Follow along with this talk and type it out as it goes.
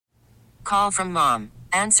call from mom.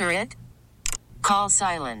 Answer it. Call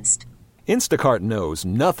silenced. Instacart knows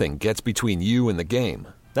nothing gets between you and the game.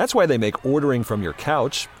 That's why they make ordering from your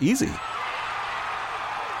couch easy.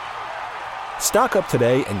 Stock up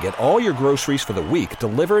today and get all your groceries for the week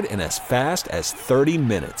delivered in as fast as 30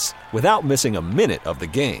 minutes without missing a minute of the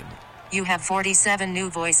game. You have 47 new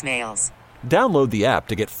voicemails. Download the app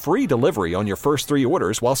to get free delivery on your first 3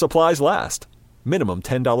 orders while supplies last. Minimum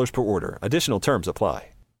 $10 per order. Additional terms apply.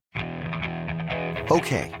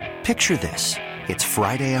 Okay, picture this. It's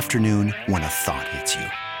Friday afternoon when a thought hits you.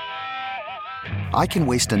 I can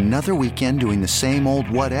waste another weekend doing the same old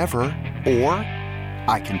whatever, or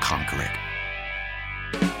I can conquer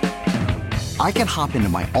it. I can hop into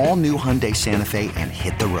my all-new Hyundai Santa Fe and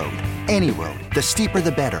hit the road. Any road. The steeper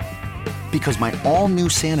the better. Because my all-new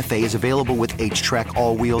Santa Fe is available with H-Track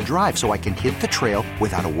all-wheel drive, so I can hit the trail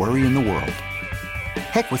without a worry in the world.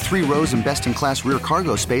 Heck, with 3 rows and best-in-class rear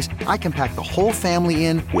cargo space, I can pack the whole family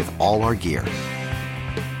in with all our gear.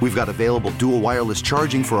 We've got available dual wireless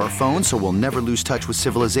charging for our phones, so we'll never lose touch with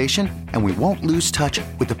civilization, and we won't lose touch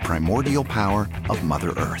with the primordial power of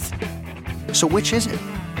Mother Earth. So which is it?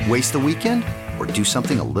 Waste the weekend or do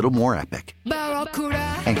something a little more epic?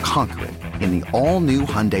 And conquer it in the all-new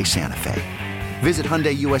Hyundai Santa Fe. Visit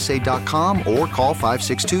HyundaiUSA.com or call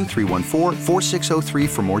 562-314-4603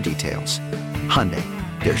 for more details. Hyundai,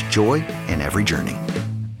 there's joy in every journey.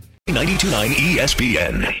 92.9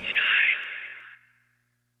 ESPN.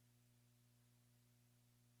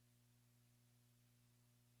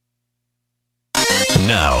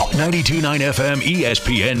 Now, 92.9 FM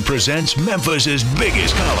ESPN presents Memphis'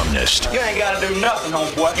 biggest columnist. You ain't got to do nothing,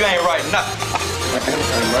 homeboy. You ain't writing nothing.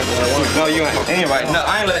 No, you ain't writing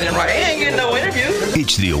nothing. I ain't letting him write. He ain't getting no interview.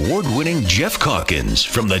 It's the award-winning Geoff Calkins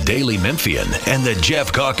from the Daily Memphian and the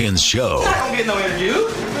Geoff Calkins Show. I don't get no interview.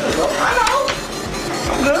 I know.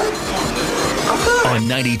 I'm good. On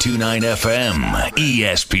 92.9 FM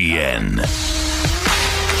ESPN.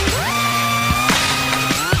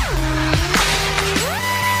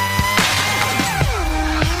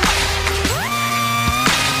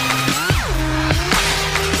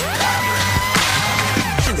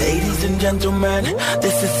 Ladies and gentlemen,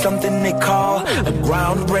 this is something they call a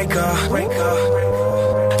groundbreaker.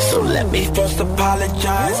 So let me first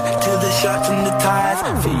apologize to the shirts and the ties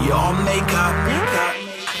for your makeup.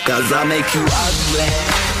 Cause I make you ugly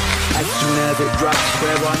as soon as it drops.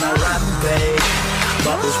 We're on a rampage,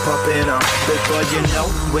 bubbles popping up before you know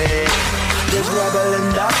it. There's rubble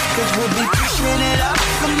and dust, cause we'll be pushing it up.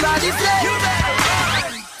 Somebody say you better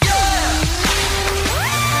run, yeah.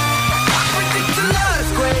 I predict an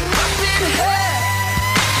earthquake up in here,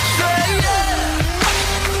 say yeah.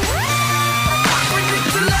 I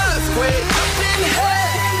predict an earthquake up in here.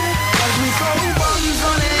 Cause we throw bombs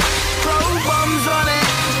on it,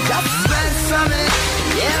 just spend some it,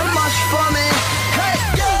 yeah, much for me. Hey,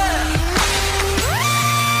 yeah.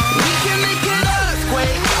 We can make an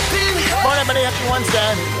earthquake up in here. Morning, everybody. Happy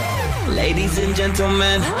Wednesday. Ladies and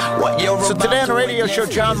gentlemen, what you're So today on the radio show,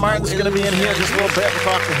 John Martin's going to be in here just a little bit. We'll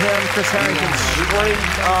talk to him. Chris Harrington straight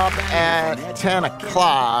up at 10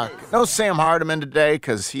 o'clock. No Sam Hardiman today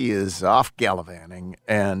because he is off gallivanting.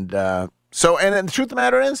 And the truth of the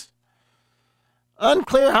matter is,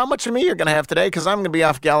 unclear how much of me you're going to have today because I'm going to be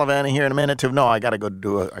off gallivanting here in a minute too. No, I got to go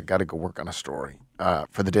work on a story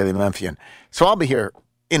for the Daily Memphian. So I'll be here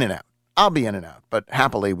in and out. But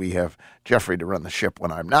happily we have Jeffrey to run the ship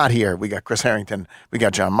when I'm not here. We got Chris Harrington. We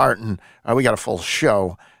got John Martin. We got a full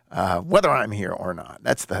show, whether I'm here or not.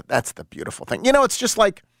 That's the beautiful thing. You know, it's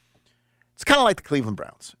kind of like the Cleveland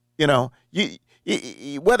Browns. You know, you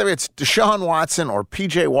whether it's Deshaun Watson or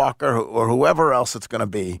P.J. Walker or whoever else it's going to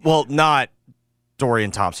be. Well, not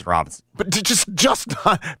Dorian Thompson-Robinson. But just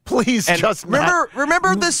not, please, and just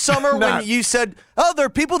remember this summer when you said, oh, there are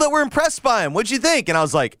people that were impressed by him. What'd you think? And I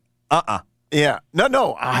was like, Yeah.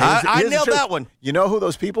 No. I nailed that one. You know who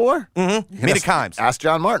those people were? Mm-hmm. Mina Kimes. Ask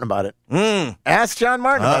John Martin about it. Ask John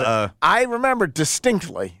Martin about it. I remember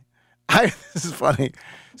distinctly. This is funny.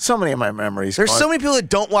 So many of my memories. There's so many people that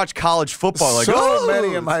don't watch college football.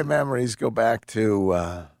 Many of my memories go back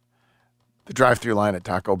to the drive-through line at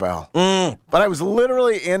Taco Bell. But I was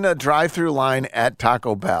literally in a drive-through line at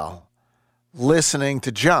Taco Bell listening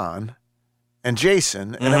to John and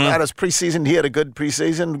Jason, and at his preseason, he had a good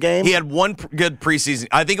preseason game. He had one good preseason.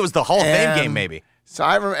 I think it was the Hall of Fame game, maybe. So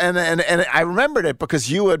I remembered it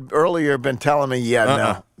because you had earlier been telling me,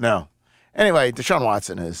 no. Anyway, Deshaun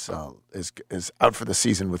Watson is out for the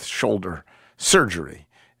season with shoulder surgery,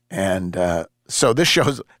 and so the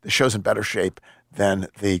show's in better shape than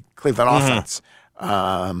the Cleveland offense.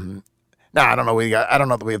 Now, I don't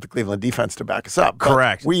know that we have the Cleveland defense to back us up.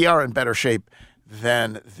 Correct. We are in better shape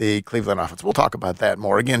than the Cleveland offense. We'll talk about that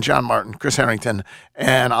more. Again, John Martin, Chris Harrington,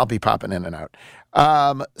 and I'll be popping in and out.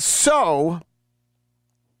 So,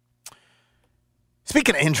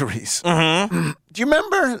 speaking of injuries, do you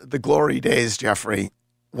remember the glory days, Jeffrey,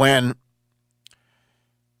 when,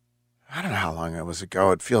 I don't know how long it was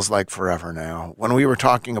ago, it feels like forever now, when we were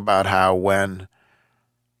talking about how when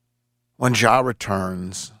Ja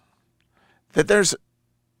returns, that there's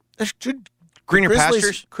greener Grizzlies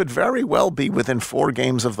pastures could very well be within 4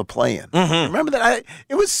 games of the play-in. Remember that?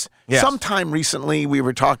 It was sometime recently we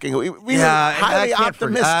were talking. We were highly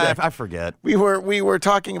optimistic. I forget. We were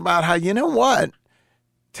talking about how, you know what?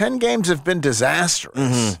 10 games have been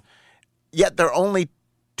disastrous, yet they're only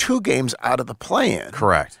 2 games out of the play-in.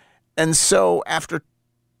 Correct. And so after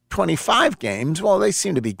 25 games, well, they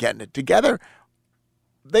seem to be getting it together.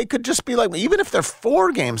 They could just be like, even if they're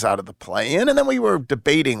 4 games out of the play-in, and then we were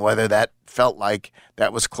debating whether that felt like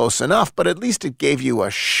that was close enough, but at least it gave you a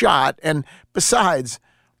shot. And besides,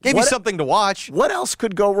 gave you something to watch. What else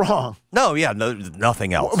could go wrong? No,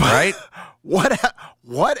 nothing else, right?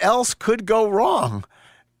 What else could go wrong?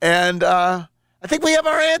 And I think we have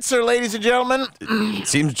our answer, ladies and gentlemen. It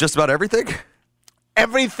seems just about everything.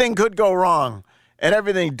 Everything could go wrong, and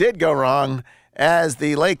everything did go wrong as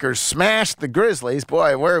the Lakers smashed the Grizzlies.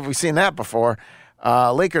 Boy, where have we seen that before?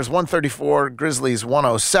 Lakers 134, Grizzlies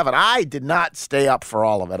 107. I did not stay up for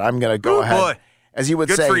all of it. I'm going to go ahead. Boy. As you would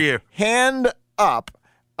Good say, for you. Hand up.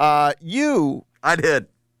 I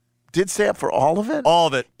did stay up for all of it? All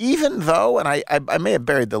of it. Even though, and I may have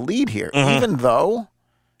buried the lead here, even though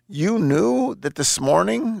you knew that this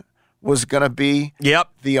morning was going to be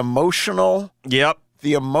the emotional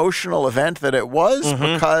event that it was,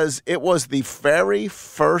 because it was the very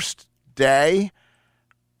first day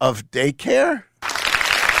of daycare.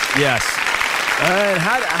 Yes. And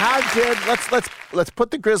how did let's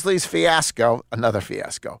put the Grizzlies fiasco, another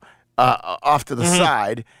fiasco, off to the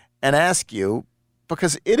side and ask you,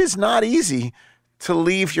 because it is not easy to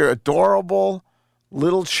leave your adorable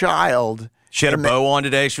little child. She had a bow on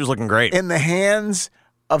today. She was looking great. In the hands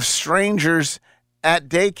of strangers at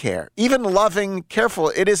daycare. Even loving,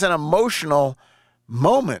 careful, it is an emotional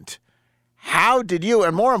moment. How did you,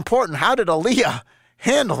 and more important, how did Aaliyah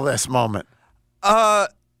handle this moment?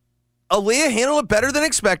 Aaliyah handled it better than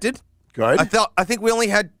expected. Good. I think we only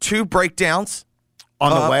had 2 breakdowns.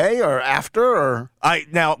 On the way or after, or?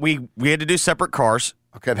 Now we had to do separate cars.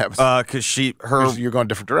 Okay, that was because you're going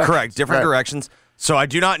different directions. Correct, different directions. So I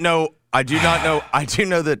do not know. I do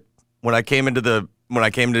know that when I came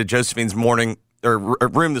into Josephine's morning or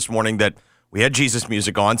room this morning, that we had Jesus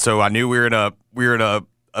music on. So I knew we were in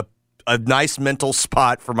a nice mental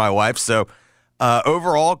spot for my wife. So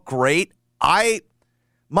overall, great.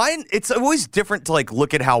 It's always different to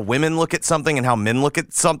look at how women look at something and how men look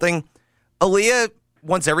at something. Aaliyah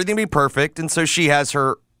wants everything to be perfect, and so she has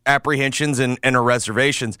her apprehensions and her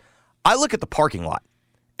reservations. I look at the parking lot,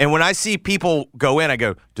 and when I see people go in, I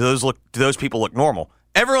go, "Do those people look normal?"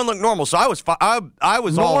 Everyone looked normal, so I was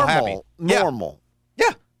all happy. Normal. Yeah.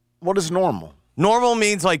 What is normal? Normal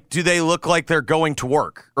means do they look like they're going to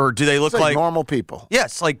work, or do they look like normal people?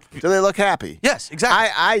 Yes, do they look happy? Yes,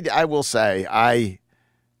 exactly. I will say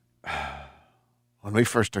when we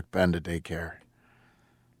first took Ben to daycare,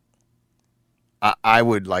 I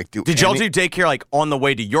would do. Did y'all do daycare on the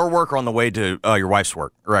way to your work or on the way to your wife's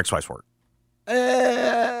work or ex-wife's work?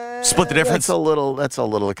 Split the difference. That's a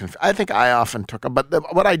little. I think I often took them, but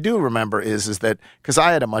what I do remember is that because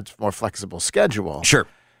I had a much more flexible schedule. Sure.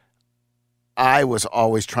 I was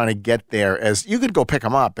always trying to get there as you could go pick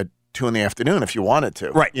them up at 2 p.m. if you wanted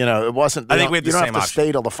to. Right. It wasn't. I think we had the same option. You don't have to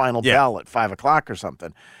stay till the final bell at 5 o'clock or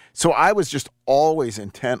something. So I was just always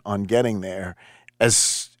intent on getting there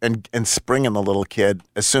and springing the little kid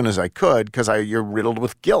as soon as I could, because you're riddled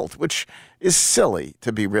with guilt, which is silly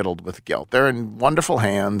to be riddled with guilt. They're in wonderful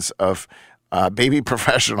hands of baby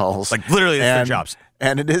professionals. Literally, it's their jobs.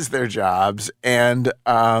 And it is their jobs. And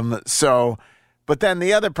but then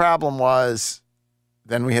the other problem was,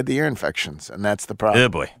 then we had the ear infections, and that's the problem. Oh,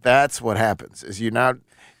 boy. That's what happens, is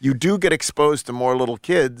you do get exposed to more little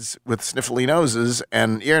kids with sniffly noses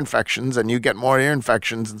and ear infections, and you get more ear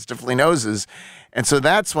infections and sniffly noses. And so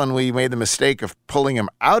that's when we made the mistake of pulling him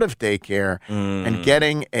out of daycare and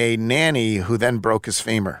getting a nanny who then broke his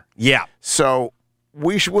femur. Yeah. So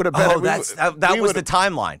we would have been. That was the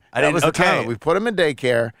timeline. That was the timeline. We put him in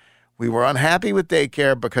daycare. We were unhappy with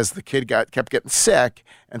daycare because the kid kept getting sick.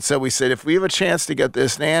 And so we said, if we have a chance to get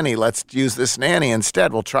this nanny, let's use this nanny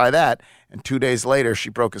instead. We'll try that. And 2 days later, she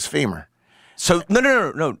broke his femur. So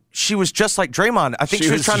no. She was just like Draymond. I think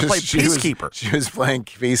she was trying to play peacekeeper. She was playing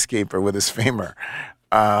peacekeeper with his femur,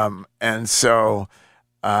 and so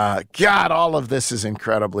God, all of this is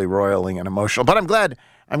incredibly roiling and emotional. But I'm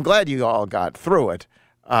glad you all got through it,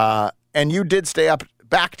 and you did stay up.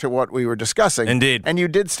 Back to what we were discussing, indeed, and you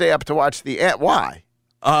did stay up to watch the end. Why?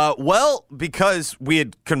 Well, because we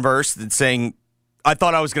had conversed and saying I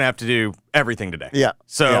thought I was going to have to do everything today. Yeah.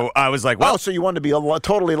 So I was like, well. Oh, so you wanted to be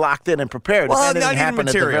totally locked in and prepared. Well, if anything happened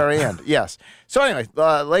at the very end. Yes. So anyway,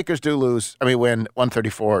 Lakers do win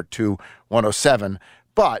 134-107.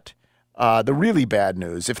 But the really bad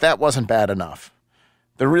news, if that wasn't bad enough,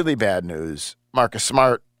 the really bad news, Marcus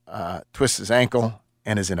Smart twists his ankle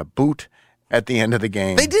and is in a boot at the end of the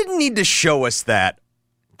game. They didn't need to show us that.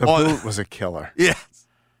 The boot was a killer. Yes.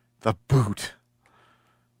 The boot.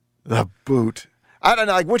 I don't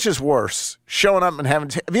know, which is worse, showing up and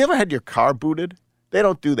having. Have you ever had your car booted? They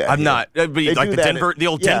don't do that. I'm not. Like the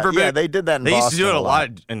old Denver boot. Yeah, they did that in Boston. They used to do it a lot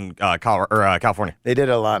in California. They did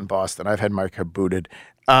it a lot in Boston. I've had my car booted,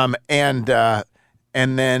 and then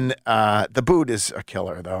the boot is a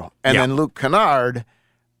killer though. And then Luke Kennard,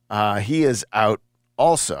 he is out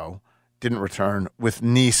also. Didn't return with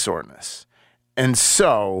knee soreness, and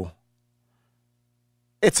so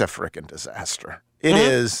it's a freaking disaster. It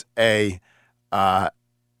is a.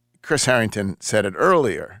 Chris Harrington said it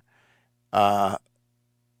earlier, a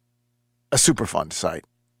Superfund site,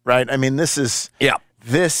 right? I mean, this is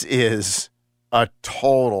a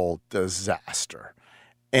total disaster.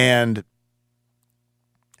 And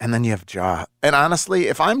then you have Ja. And honestly,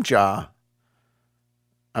 if I'm Ja,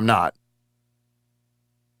 I'm not,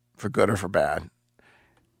 for good or for bad.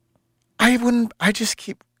 He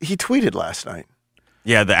tweeted last night.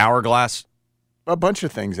 Yeah, the hourglass. A bunch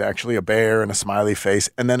of things, actually, a bear and a smiley face,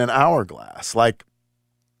 and then an hourglass. Like,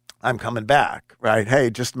 I'm coming back, right? Hey,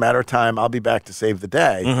 just a matter of time. I'll be back to save the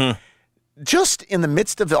day. Mm-hmm. Just in the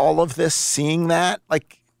midst of all of this, seeing that,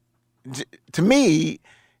 like, to me,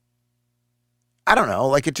 I don't know,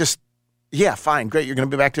 like it just, yeah, fine, great. You're going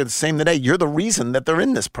to be back to the same day. You're the reason that they're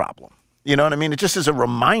in this problem. You know what I mean? It just is a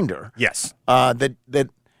reminder. Yes. That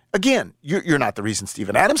again, you're not the reason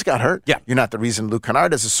Steven Adams got hurt. Yeah. You're not the reason Luke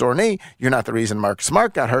Kennard has a sore knee. You're not the reason Mark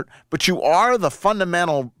Smart got hurt. But you are the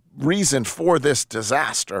fundamental reason for this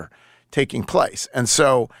disaster taking place. And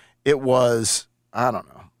so it was, I don't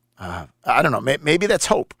know. Maybe that's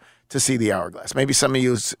hope to see the hourglass. Maybe some of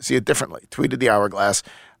you see it differently. Tweeted the hourglass.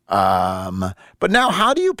 But now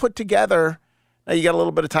how do you put together, now you got a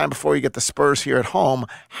little bit of time before you get the Spurs here at home.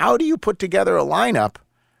 How do you put together a lineup?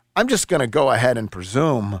 I'm just going to go ahead and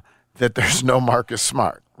presume that there's no Marcus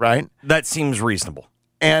Smart, right? That seems reasonable.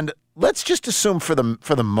 And let's just assume for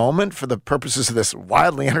the moment, for the purposes of this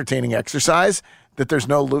wildly entertaining exercise, that there's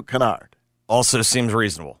no Luke Kennard. Also seems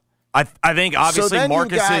reasonable. I think obviously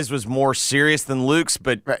Marcus's was more serious than Luke's,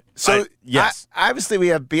 but right. So yes, obviously we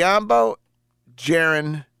have Biyombo,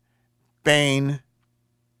 Jaren, Bane,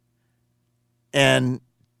 and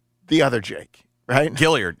the other Jake. Right?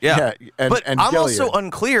 Gilliard, yeah. But I'm Gilliard. also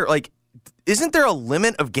unclear, like, isn't there a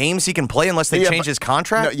limit of games he can play unless they change his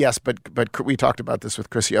contract? No, yes, but we talked about this with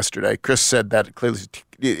Chris yesterday. Chris said that clearly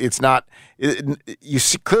it's not, you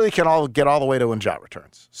clearly can all get all the way to when Ja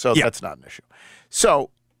returns. So that's not an issue. So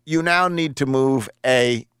you now need to move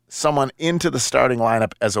someone into the starting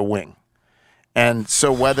lineup as a wing. And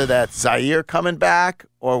so whether that's Zaire coming back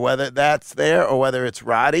or whether that's there or whether it's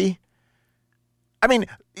Roddy, I mean,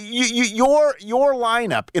 your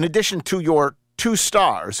lineup, in addition to your two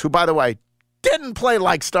stars, who, by the way, didn't play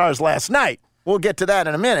like stars last night. We'll get to that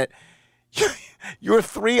in a minute. Your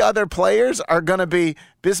three other players are going to be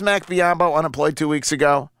Bismack Biyombo, unemployed 2 weeks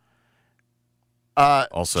ago.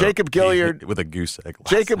 Also, Jacob Gilliard with a goose egg.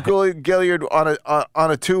 Gilliard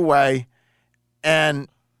on a two-way, and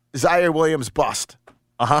Zaire Williams bust.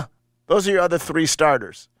 Those are your other three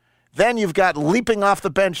starters. Then you've got leaping off the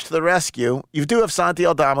bench to the rescue. You do have Santi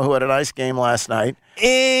Aldama, who had a nice game last night.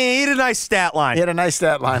 He had a nice stat line. He had a nice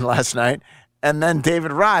stat line last night. And then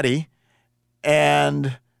David Roddy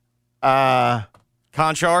and Conchar.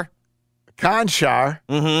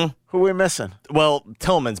 Mm-hmm. Who are we missing? Well,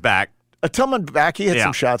 Tillman's back. Tillman back. He hit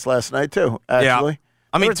some shots last night, too, actually. Yeah.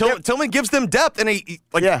 I mean, Tillman gives them depth. And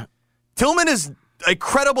Tillman is a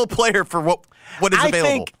credible player for what is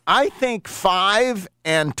available. I think 5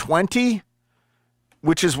 and 20,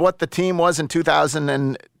 which is what the team was in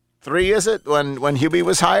 2003, is it, when Hubie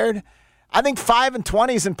was hired? I think 5 and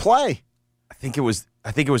 20 is in play. I think it was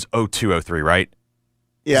 02-03, right?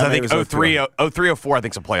 Yeah, I think 03-04 I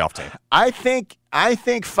think is a playoff team. I think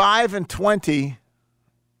 5 and 20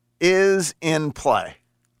 is in play.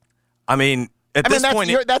 I mean, At this point,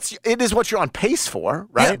 it is what you're on pace for,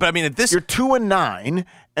 right? Yeah, but I mean, at this, you're 2-9,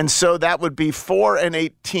 and so that would be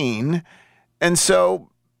 4-18, and so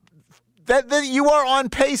that you are on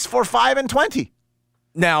pace for 5-20.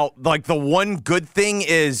 Now, like the one good thing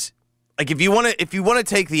is, like if you want to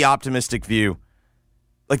take the optimistic view,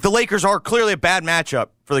 like the Lakers are clearly a bad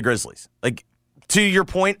matchup for the Grizzlies. Like to your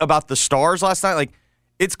point about the stars last night, like.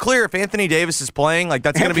 It's clear if Anthony Davis is playing, like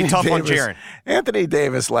that's going to be tough on Jaren. Anthony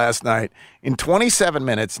Davis last night in 27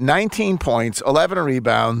 minutes, 19 points, 11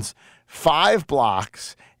 rebounds, 5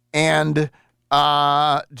 blocks, and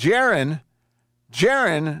Jaren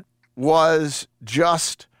was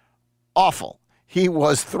just awful. He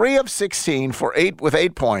was 3 of 16 with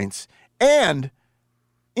 8 points, and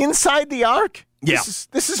inside the arc. Yeah,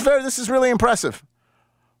 this is really impressive.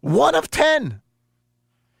 1 of 10.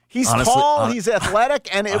 He's tall, he's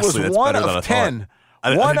athletic, and it was 1 of 10.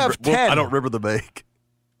 1 of 10. I don't remember the make.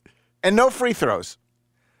 And no free throws.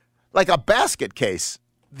 Like a basket case.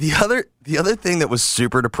 The other thing that was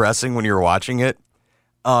super depressing when you were watching it,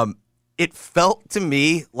 it felt to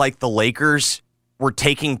me like the Lakers were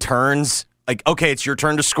taking turns. Like, okay, it's your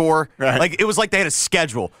turn to score. Right. Like it was like they had a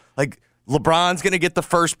schedule. Like LeBron's going to get the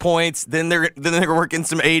first points, then they're working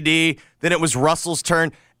some AD, then it was Russell's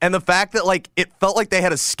turn. And the fact that, like, it felt like they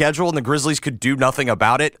had a schedule and the Grizzlies could do nothing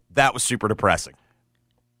about it, that was super depressing.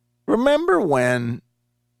 Remember when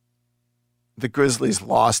the Grizzlies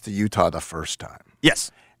lost to Utah the first time? Yes.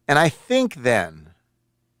 And I think then,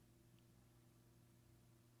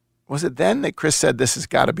 was it then that Chris said this has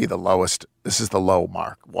got to be the lowest, this is the low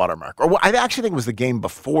watermark? Or I actually think it was the game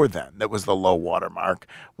before then that was the low watermark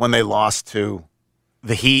when they lost to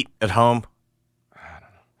the Heat at home.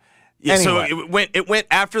 Yeah, anyway. So it went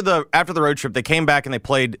after the road trip. They came back and they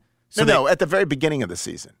played. So no, at the very beginning of the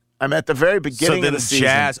season. I'm at the very beginning of the season.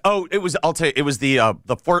 Jazz. Oh, it was. I'll tell you, it was the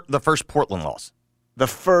first Portland loss. The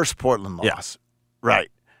first Portland loss, right?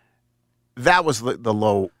 That was the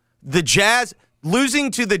low. The Jazz losing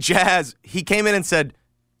to the Jazz. He came in and said,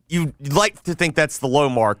 "You'd like to think that's the low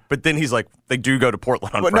mark," but then he's like, "They do go to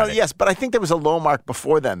Portland on Friday." No, yes, but I think there was a low mark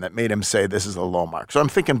before then that made him say this is a low mark. So I'm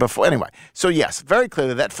thinking before. Anyway, so yes, very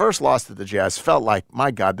clearly that first loss to the Jazz felt like,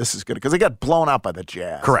 my God, this is good because they got blown out by the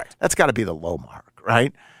Jazz. Correct. That's got to be the low mark,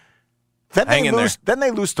 right? Then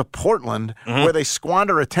they lose to Portland, where they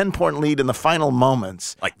squander a 10-point lead in the final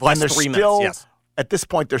moments. Like last 3 minutes, yes. At this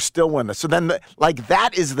point, they're still winning. So then,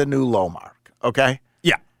 that is the new low mark, okay?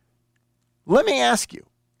 Yeah. Let me ask you,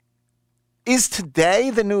 is today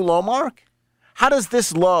the new low mark? How does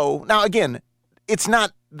this low... Now, again, it's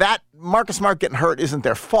not that Marcus Smart getting hurt isn't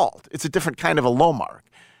their fault. It's a different kind of a low mark.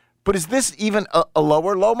 But is this even a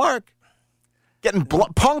lower low mark? Getting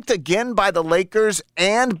punked again by the Lakers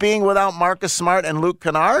and being without Marcus Smart and Luke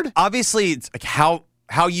Kennard? Obviously, it's like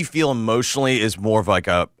how you feel emotionally is more of like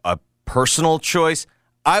a personal choice.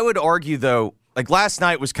 I would argue, though, like last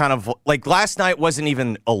night was kind of... Like last night wasn't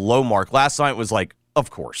even a low mark. Last night was like, of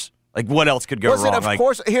course. Like, what else could go wrong? Was it, of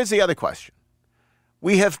course? Here's the other question.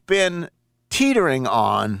 We have been teetering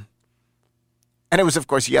on, and it was, of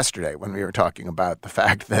course, yesterday when we were talking about the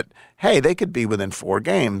fact that, hey, they could be within 4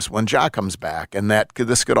 games when Ja comes back, and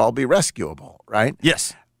this could all be rescuable, right?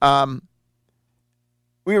 Yes. We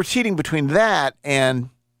were teetering between that and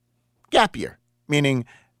gap year, meaning,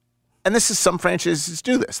 and this is some franchises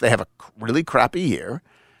do this. They have a really crappy year.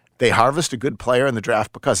 They harvest a good player in the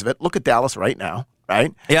draft because of it. Look at Dallas right now.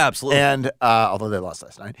 Right? Yeah, absolutely. And although they lost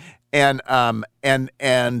last night, and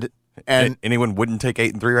anyone wouldn't take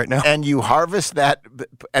 8-3 right now. And you harvest that,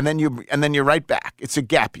 and then you're right back. It's a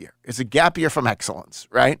gap year. It's a gap year from excellence,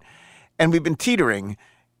 right? And we've been teetering.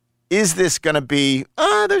 Is this going to be?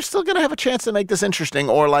 They're still going to have a chance to make this interesting,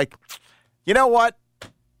 or like, you know what?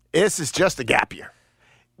 This is just a gap year.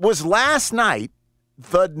 Was last night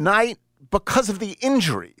the night? Because of the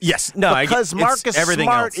injuries. Yes. No, because Marcus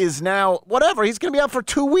Smart is now, whatever, he's going to be out for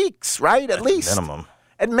 2 weeks, right? At least.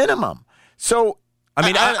 At minimum. So, I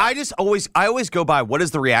mean, I just always go by what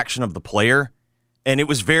is the reaction of the player, and it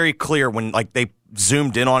was very clear when like they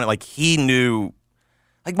zoomed in on it, like he knew,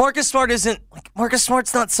 like Marcus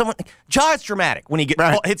Smart's not someone. Ja is dramatic when he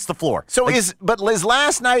hits the floor. So is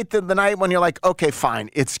last night the night when you're like, okay, fine,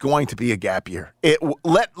 it's going to be a gap year.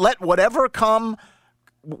 Let whatever come.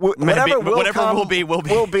 Whatever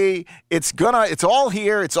will be. It's all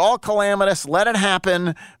here. It's all calamitous. Let it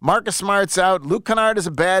happen. Marcus Smart's out. Luke Kennard has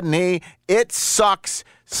a bad knee. It sucks.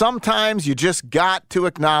 Sometimes you just got to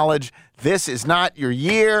acknowledge this is not your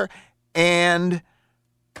year, and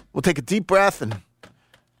we'll take a deep breath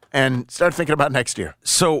and start thinking about next year.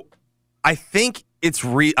 So, I think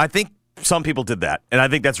I think some people did that, and I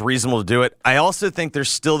think that's reasonable to do it. I also think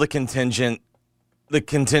there's still the contingent the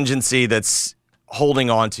contingency that's holding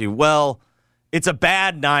on to, well, it's a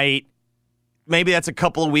bad night. Maybe that's a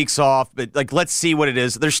couple of weeks off, but like, let's see what it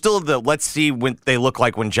is. There's still let's see what they look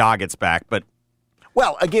like when Ja gets back. But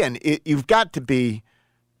well, again, you've got to be.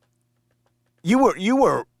 You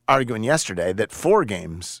were arguing yesterday that 4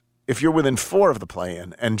 games, if you're within 4 of the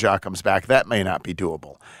play-in and Ja comes back, that may not be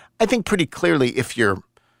doable. I think pretty clearly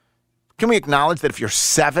can we acknowledge that if you're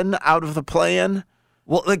 7 out of the play-in?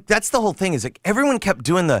 Well, like that's the whole thing is like everyone kept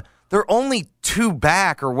doing they're only 2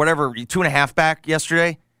 back or whatever, 2.5 back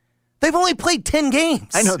yesterday. They've only played 10 games.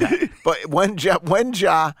 I know that. But when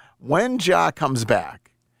Ja comes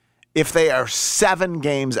back, if they are 7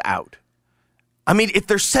 games out. I mean, if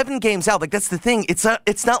they're 7 games out, like that's the thing. It's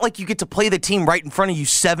not like you get to play the team right in front of you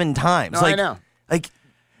 7 times. No, like, I know. Like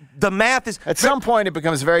the math is at some point it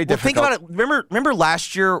becomes very difficult. Think about it. Remember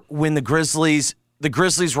last year when the Grizzlies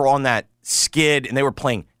were on that skid and they were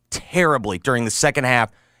playing terribly during the second half,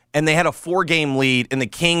 and they had a 4-game lead, and the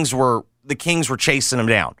Kings were chasing them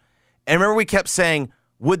down. And remember, we kept saying,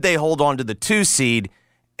 would they hold on to the 2 seed?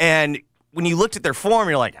 And when you looked at their form,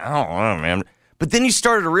 you're like, I don't know, man. But then you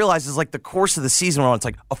started to realize, it's like the course of the season, it's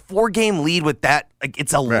like a 4-game lead with that. Like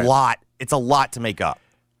it's a lot. It's a lot to make up.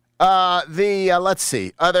 Let's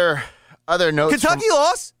see other notes. Kentucky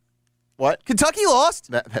lost. What? Kentucky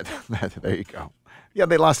lost. There you go. Yeah,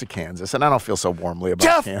 they lost to Kansas, and I don't feel so warmly about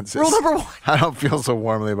Geoff, Kansas. Rule number 1. I don't feel so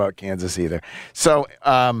warmly about Kansas either. So,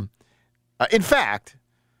 in fact,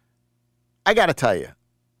 I got to tell you,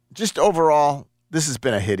 just overall, this has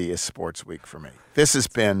been a hideous sports week for me. This has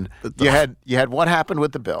been you had what happened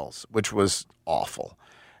with the Bills, which was awful,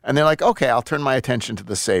 and they're like, okay, I'll turn my attention to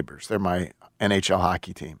the Sabres. They're my NHL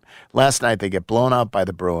hockey team. Last night they get blown out by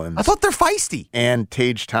the Bruins. I thought they're feisty. And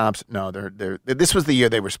Tage Thompson. No, they're. This was the year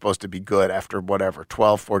they were supposed to be good after whatever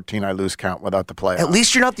 12, 14. I lose count without the playoffs. At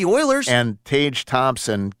least you're not the Oilers. And Tage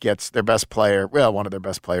Thompson gets their best player. Well, one of their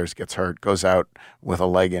best players gets hurt, goes out with a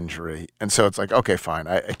leg injury, and so it's like, okay, fine.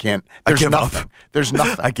 I can't. There's nothing. There's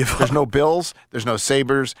nothing. I give up. There's no Bills. There's no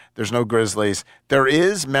Sabres. There's no Grizzlies. There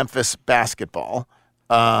is Memphis basketball.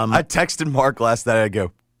 I texted Mark last night. I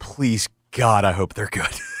go, please, God, I hope they're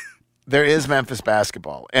good. There is Memphis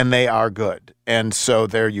basketball, and they are good. And so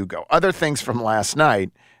there you go. Other things from last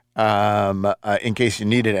night, in case you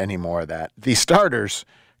needed any more of that. The starters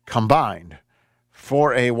combined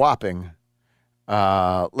for a whopping,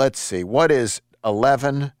 let's see, what is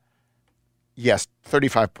 11? Yes,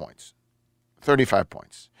 35 points. 35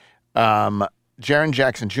 points. Jaren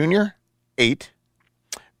Jackson Jr., 8.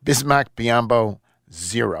 Bismack Biyombo,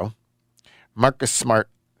 0. Marcus Smart,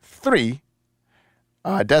 3.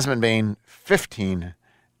 Desmond Bain, 15.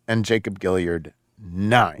 And Jacob Gilliard,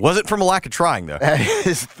 9. Wasn't from a lack of trying, though. That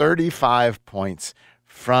is 35 points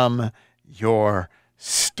from your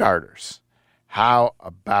starters. How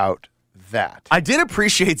about that? I did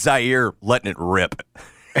appreciate Zaire letting it rip.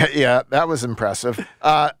 Yeah, that was impressive.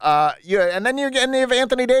 And then you have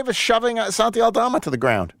Anthony Davis shoving Santi Aldama to the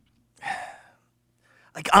ground.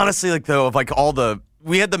 Like, honestly, like, though, of like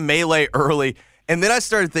we had the melee early, and then I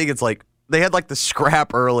started thinking, it's like, they had like the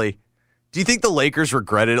scrap early. Do you think the Lakers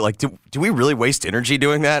regretted it? Like, do we really waste energy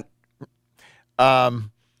doing that? The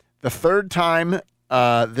third time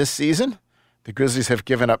this season, the Grizzlies have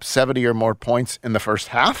given up 70 or more points in the first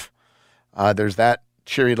half. There's that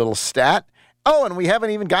cheery little stat. Oh, and we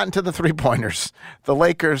haven't even gotten to the three-pointers. The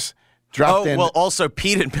Lakers dropped in. Oh, well, also,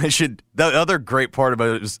 Pete had mentioned the other great part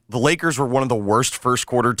about it is the Lakers were one of the worst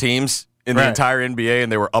first-quarter teams in the entire NBA,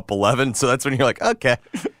 and they were up 11. So that's when you're like, okay.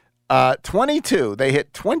 22. They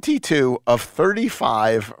hit 22 of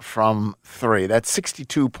 35 from 3. That's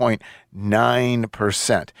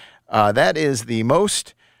 62.9%. That is the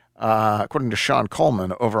most, according to Sean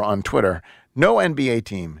Coleman over on Twitter, no NBA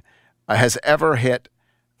team has ever hit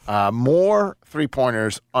more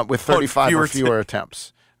three-pointers with 35 or fewer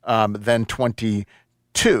attempts than 22.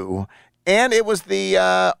 And it was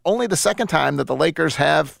the only the second time that the Lakers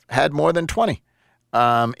have had more than 20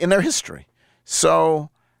 in their history. So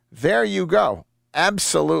there you go.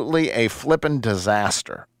 Absolutely a flippin'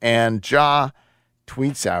 disaster. And Ja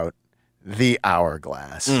tweets out the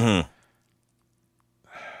hourglass. Mm-hmm.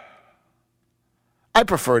 I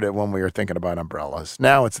preferred it when we were thinking about umbrellas.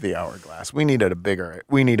 Now it's the hourglass. We needed a bigger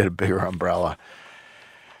umbrella.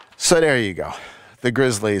 So there you go. The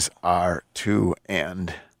Grizzlies are 2-9.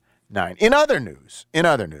 In other news,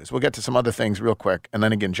 we'll get to some other things real quick, and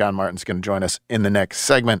then again, John Martin's going to join us in the next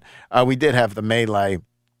segment. We did have the melee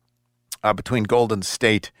between Golden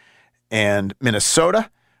State and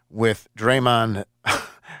Minnesota with Draymond,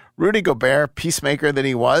 Rudy Gobert, peacemaker that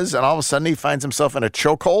he was, and all of a sudden he finds himself in a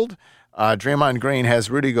chokehold. Draymond Green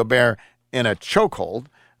has Rudy Gobert in a chokehold.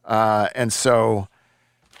 And so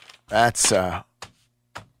that's not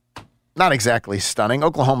exactly stunning.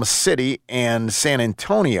 Oklahoma City and San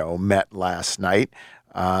Antonio met last night.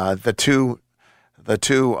 The two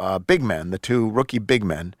big men, the two rookie big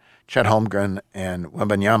men, Chet Holmgren and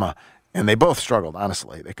Wembanyama, and they both struggled,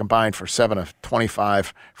 honestly. They combined for 7 of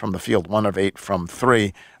 25 from the field, 1 of 8 from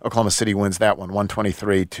 3. Oklahoma City wins that one,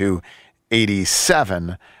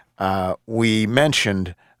 123-87. We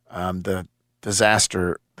mentioned the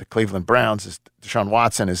disaster, the Cleveland Browns. Deshaun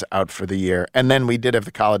Watson is out for the year. And then we did have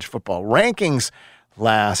the college football rankings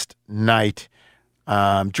last night.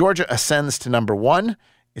 Georgia ascends to number 1.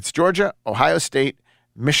 It's Georgia, Ohio State,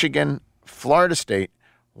 Michigan, Florida State,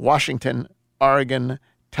 Washington, Oregon,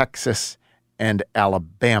 Texas, and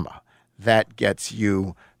Alabama. That gets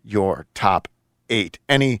you your top 8.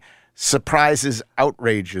 Any surprises,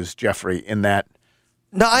 outrages, Jeffrey, in that?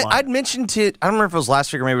 No, I'd mentioned to, I don't remember if it was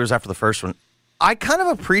last week or maybe it was after the first one. I kind of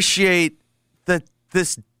appreciate that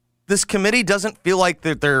this committee doesn't feel like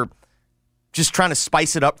they're just trying to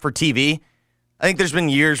spice it up for TV. I think there's been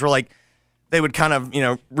years where like they would kind of,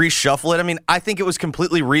 reshuffle it. I mean, I think it was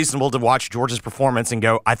completely reasonable to watch Georgia's performance and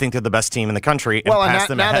go, I think they're the best team in the country, and pass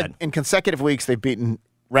them ahead. In consecutive weeks, they've beaten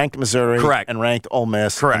ranked Missouri and ranked Ole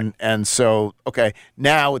Miss. Correct. And so, okay,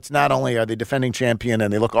 now it's not only are they defending champion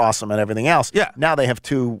and they look awesome and everything else, now they have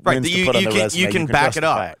 2 wins to put on their resume. You can back it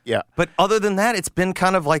up. Yeah. But other than that, it's been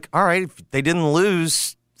kind of like, all right, if they didn't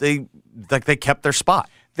lose, they kept their spot.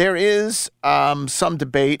 There is some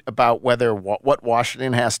debate about whether what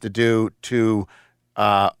Washington has to do to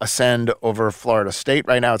ascend over Florida State.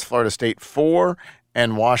 Right now it's Florida State 4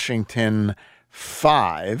 and Washington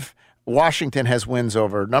 5. Washington has wins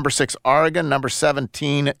over number 6 Oregon, number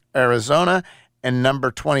 17 Arizona, and number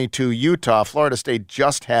 22 Utah. Florida State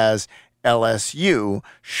just has LSU.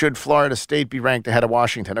 Should Florida State be ranked ahead of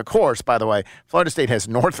Washington? Of course, by the way, Florida State has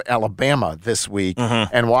North Alabama this week,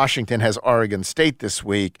 and Washington has Oregon State this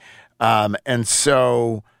week. And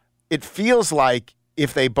so it feels like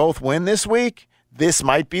if they both win this week, this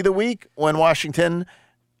might be the week when Washington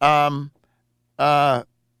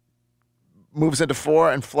moves into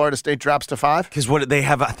 4 and Florida State drops to 5. Because what they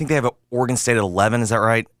have, I think they have Oregon State at 11. Is that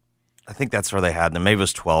right? I think that's where they had them. Maybe it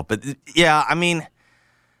was 12. But yeah, I mean,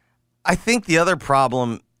 I think the other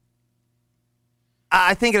problem,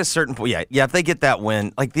 I think at a certain point, if they get that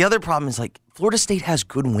win, like the other problem is like Florida State has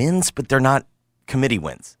good wins, but they're not committee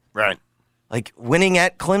wins. Right. Like winning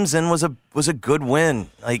at Clemson was a good win.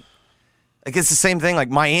 Like it's the same thing. Like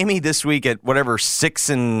Miami this week at whatever 6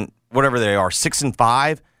 and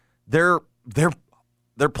 5. They're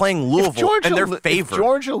playing Louisville and they're favored. If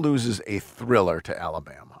Georgia loses a thriller to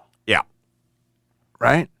Alabama. Yeah.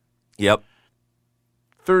 Right? Yep.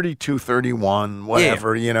 32-31,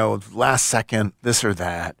 whatever, last second, this or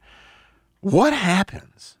that. What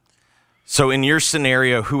happens? So in your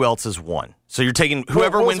scenario, who else has won? So you're taking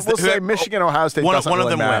whoever wins. We'll say Michigan, Ohio State doesn't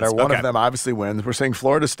really matter. Wins. One of them obviously wins. We're saying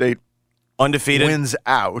Florida State undefeated wins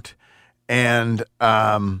out. And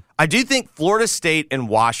I do think Florida State,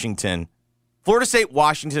 Washington,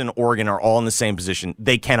 and Oregon are all in the same position.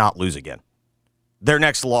 They cannot lose again. Their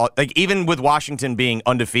next loss, like even with Washington being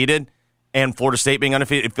undefeated and Florida State being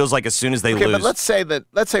undefeated, it feels like as soon as they lose. But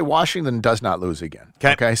let's say Washington does not lose again.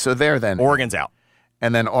 Okay, so they're then Oregon's out,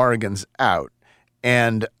 and then Oregon's out,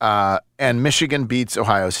 and Michigan beats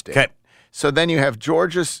Ohio State. Okay, so then you have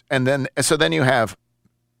Georgia's, and then you have.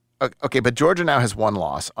 Okay, but Georgia now has 1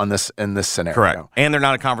 loss in this scenario. Correct. And they're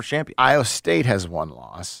not a conference champion. Ohio State has 1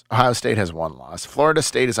 loss. Florida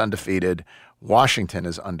State is undefeated. Washington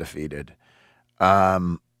is undefeated.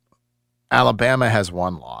 Alabama has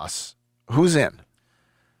 1 loss. Who's in?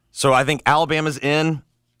 So I think Alabama's in.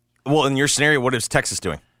 Well, in your scenario, what is Texas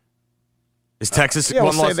doing? Is Texas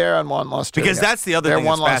we'll say they're on 1 loss too. Because that's the other thing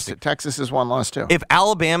that's fascinating. Texas is 1 loss too. If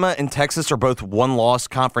Alabama and Texas are both 1-loss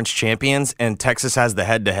conference champions and Texas has the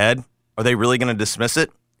head-to-head, are they really going to dismiss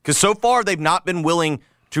it? Because so far they've not been willing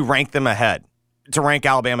to rank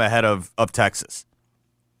Alabama ahead of Texas.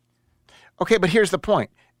 Okay, but here's the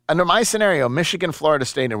point. Under my scenario, Michigan, Florida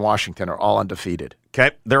State, and Washington are all undefeated.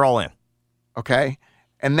 Okay, they're all in. Okay?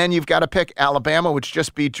 And then you've got to pick Alabama, which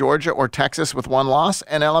just beat Georgia, or Texas with 1 loss,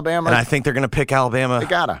 and Alabama. And I think they're going to pick Alabama. They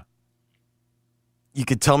gotta. You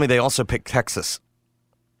could tell me they also picked Texas.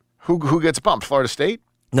 Who gets bumped? Florida State?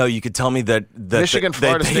 No, you could tell me that Michigan,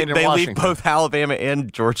 Florida State, and Washington. They leave both Alabama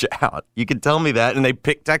and Georgia out. You could tell me that, and they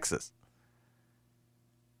pick Texas.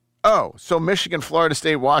 Oh, so Michigan, Florida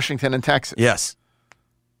State, Washington, and Texas. Yes.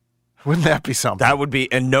 Wouldn't that be something? That would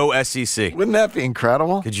be, and no SEC. Wouldn't that be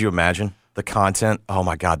incredible? Could you imagine the content? Oh,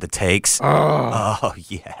 my God, the takes. Oh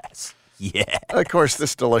yes. Yeah. Of course,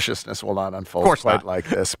 this deliciousness will not unfold quite like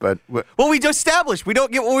this, but... Well, we just established we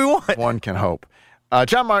don't get what we want. One can hope.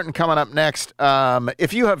 John Martin coming up next.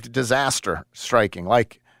 If you have disaster striking,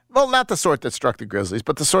 not the sort that struck the Grizzlies,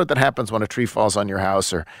 but the sort that happens when a tree falls on your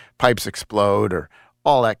house or pipes explode or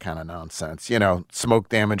all that kind of nonsense. Smoke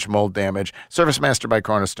damage, mold damage. ServiceMaster by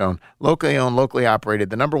Cornerstone, locally owned, locally operated,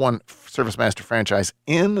 the number one ServiceMaster franchise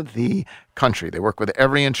in the country. They work with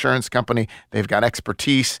every insurance company. They've got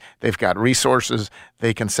expertise. They've got resources.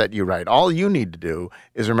 They can set you right. All you need to do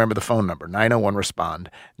is remember the phone number, 901-RESPOND.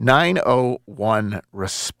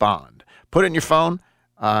 901-RESPOND. Put it in your phone.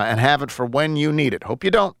 And have it for when you need it. Hope you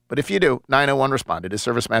don't, but if you do, 901-RESPOND. It is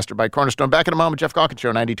ServiceMaster by Cornerstone. Back in a moment, Geoff Calkins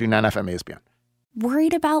Show, 92.9 FM ESPN.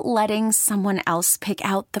 Worried about letting someone else pick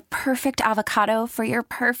out the perfect avocado for your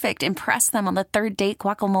perfect impress them on the third date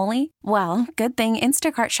guacamole? Well, good thing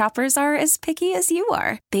Instacart shoppers are as picky as you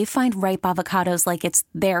are. They find ripe avocados like it's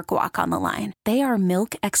their guac on the line. They are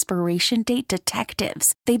milk expiration date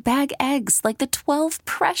detectives. They bag eggs like the 12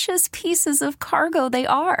 precious pieces of cargo they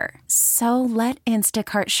are. So let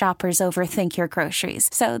Instacart shoppers overthink your groceries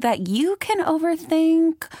so that you can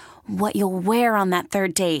overthink what you'll wear on that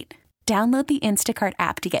third date. Download the Instacart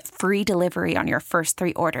app to get free delivery on your first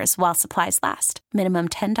 3 orders while supplies last. Minimum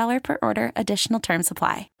 $10 per order. Additional terms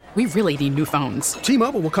apply. We really need new phones.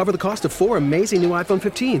 T-Mobile will cover the cost of 4 amazing new iPhone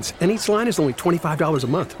 15s, and each line is only $25 a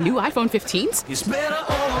month. New iPhone 15s? It's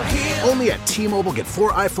better over here. Only at T-Mobile, get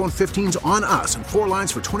 4 iPhone 15s on us and 4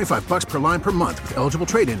 lines for $25 per line per month with eligible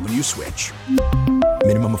trade-in when you switch.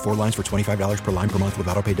 Minimum of 4 lines for $25 per line per month with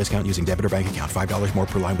autopay discount using debit or bank account. $5 more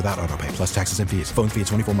per line without autopay, plus taxes and fees. Phone fee at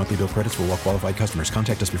 24 monthly bill credits for well-qualified customers.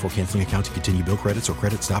 Contact us before canceling account to continue bill credits or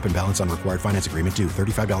credit stop and balance on required finance agreement due.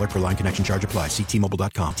 $35 per line connection charge applies. See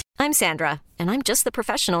T-Mobile.com. I'm Sandra, and I'm just the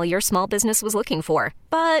professional your small business was looking for.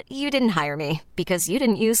 But you didn't hire me because you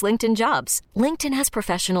didn't use LinkedIn Jobs. LinkedIn has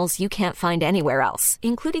professionals you can't find anywhere else,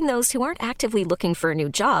 including those who aren't actively looking for a new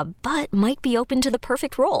job, but might be open to the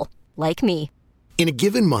perfect role, like me. In a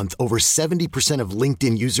given month, over 70% of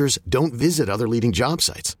LinkedIn users don't visit other leading job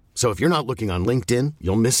sites. So if you're not looking on LinkedIn,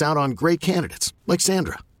 you'll miss out on great candidates like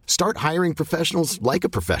Sandra. Start hiring professionals like a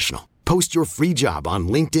professional. Post your free job on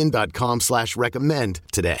linkedin.com/recommend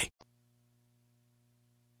today.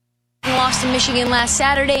 Lost to Michigan last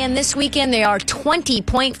Saturday, and this weekend they are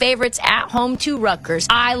 20-point favorites at home to Rutgers.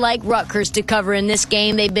 I like Rutgers to cover in this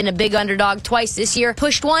game. They've been a big underdog twice this year,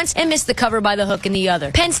 pushed once and missed the cover by the hook in the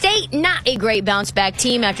other. Penn State, not a great bounce-back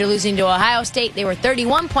team after losing to Ohio State. They were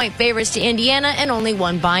 31-point favorites to Indiana and only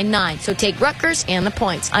won by 9. So take Rutgers and the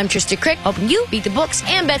points. I'm Trista Crick, helping you beat the books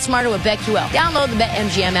and bet smarter with BetQL. Download the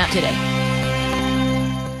BetMGM app today.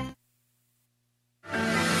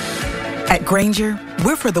 At Grainger,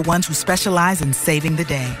 we're for the ones who specialize in saving the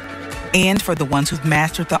day and for the ones who've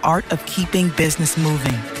mastered the art of keeping business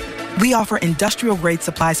moving. We offer industrial-grade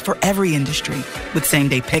supplies for every industry with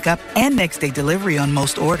same-day pickup and next-day delivery on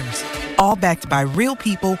most orders, all backed by real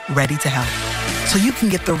people ready to help. So you can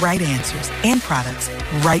get the right answers and products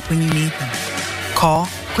right when you need them. Call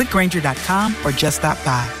quickgrainger.com or just stop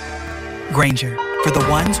by. Grainger, for the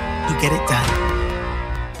ones who get it done.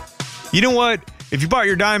 You know what? If you bought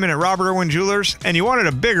your diamond at Robert Irwin Jewelers and you wanted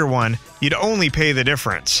a bigger one, you'd only pay the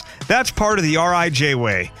difference. That's part of the RIJ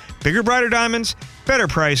way. Bigger, brighter diamonds, better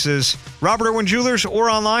prices. Robert Irwin Jewelers or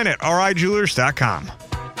online at rijewelers.com.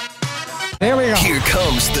 There we go. Here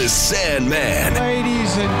comes the Sandman.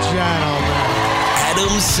 Ladies and gentlemen.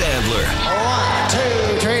 Adam Sandler. 1,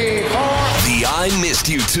 2, 3, 4. The I Missed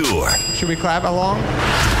You Tour. Should we clap along?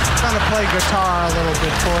 I'm trying to play guitar a little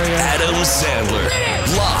bit for you. Adam Sandler.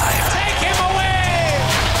 Live.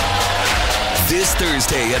 This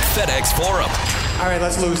Thursday at FedEx Forum. All right,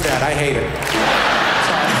 let's lose that. I hate it.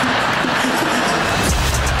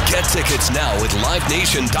 Get tickets now at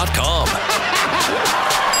LiveNation.com.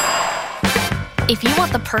 If you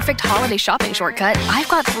want the perfect holiday shopping shortcut, I've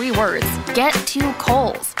got 3 words. Get to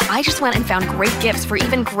Kohl's. I just went and found great gifts for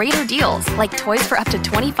even greater deals, like toys for up to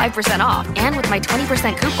 25% off. And with my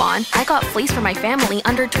 20% coupon, I got fleece for my family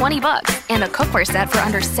under $20 and a cookware set for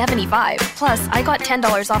under $75. Plus, I got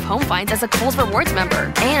 $10 off home finds as a Kohl's Rewards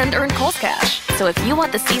member and earned Kohl's Cash. So if you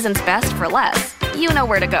want the season's best for less, you know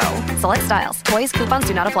where to go. Select styles. Toys, coupons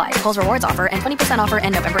do not apply. Kohl's Rewards offer and 20% offer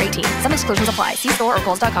end November 18. Some exclusions apply. See store or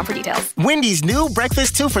kohls.com for details. Wendy's new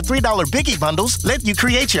Breakfast 2 for $3 Biggie Bundles let you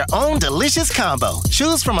create your own delicious combo.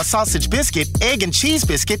 Choose from a sausage biscuit, egg and cheese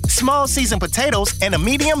biscuit, small seasoned potatoes, and a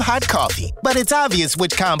medium hot coffee. But it's obvious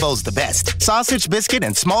which combo's the best. Sausage biscuit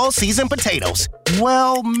and small seasoned potatoes.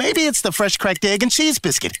 Well, maybe it's the fresh cracked egg and cheese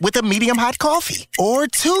biscuit with a medium hot coffee. Or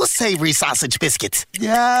 2 savory sausage biscuits.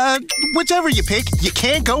 Yeah, whichever you pick, you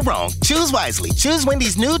can't go wrong. Choose wisely. Choose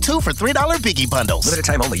Wendy's new 2 for $3 Biggie Bundles. Limited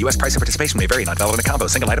time only. U.S. price and participation may vary. Not valid in a combo.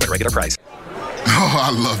 Single item at regular price. Oh, I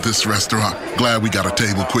love this restaurant. Glad we got a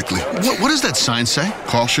table quickly. What does that sign say?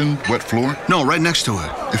 Caution, wet floor? No, right next to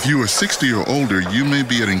it. If you are 60 or older, you may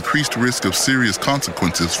be at increased risk of serious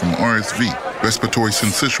consequences from RSV, respiratory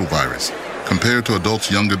syncytial virus, compared to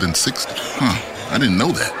adults younger than 60. I didn't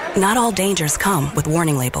know that. Not all dangers come with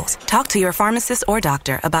warning labels. Talk to your pharmacist or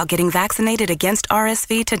doctor about getting vaccinated against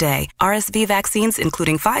RSV today. RSV vaccines,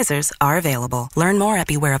 including Pfizer's, are available. Learn more at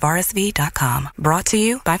bewareofrsv.com. Brought to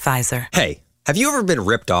you by Pfizer. Hey, have you ever been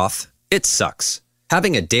ripped off? It sucks.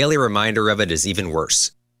 Having a daily reminder of it is even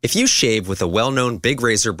worse. If you shave with a well-known big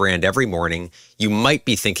razor brand every morning, you might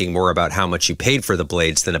be thinking more about how much you paid for the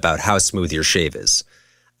blades than about how smooth your shave is.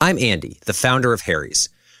 I'm Andy, the founder of Harry's.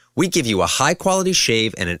 We give you a high-quality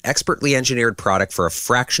shave and an expertly engineered product for a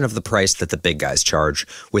fraction of the price that the big guys charge,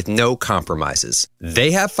 with no compromises.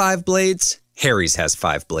 They have 5 blades, Harry's has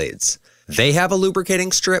 5 blades. They have a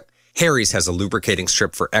lubricating strip, Harry's has a lubricating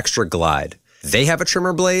strip for extra glide. They have a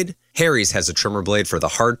trimmer blade, Harry's has a trimmer blade for the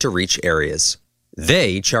hard-to-reach areas.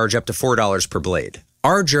 They charge up to $4 per blade.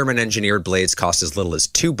 Our German-engineered blades cost as little as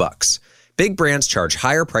 $2. Big brands charge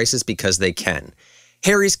higher prices because they can.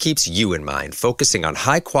 Harry's keeps you in mind, focusing on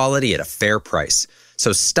high quality at a fair price.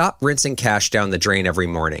 So stop rinsing cash down the drain every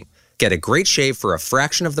morning. Get a great shave for a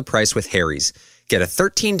fraction of the price with Harry's. Get a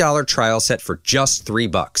 $13 trial set for just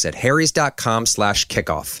 $3 at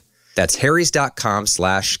harrys.com/kickoff. That's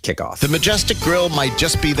harrys.com/kickoff. The Majestic Grill might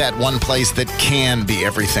just be that one place that can be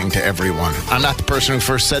everything to everyone. I'm not the person who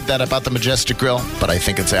first said that about the Majestic Grill, but I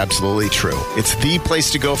think it's absolutely true. It's the place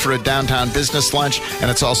to go for a downtown business lunch, and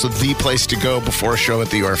it's also the place to go before a show at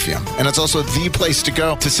the Orpheum. And it's also the place to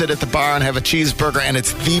go to sit at the bar and have a cheeseburger, and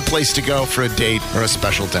it's the place to go for a date or a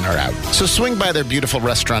special dinner out. So swing by their beautiful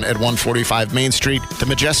restaurant at 145 Main Street. The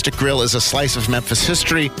Majestic Grill is a slice of Memphis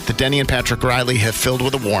history that Denny and Patrick Riley have filled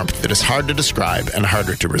with a warmth that is hard to describe and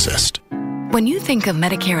harder to resist. When you think of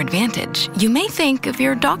Medicare Advantage, you may think of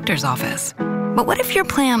your doctor's office. But what if your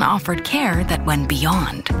plan offered care that went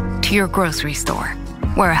beyond to your grocery store,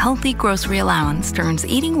 where a healthy grocery allowance turns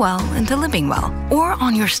eating well into living well, or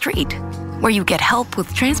on your street, where you get help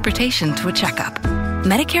with transportation to a checkup?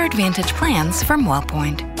 Medicare Advantage plans from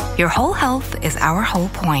WellPoint. Your whole health is our whole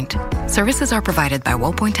point. Services are provided by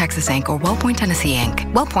WellPoint Texas Inc. or WellPoint Tennessee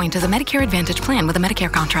Inc. WellPoint is a Medicare Advantage plan with a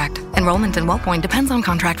Medicare contract. Enrollment in WellPoint depends on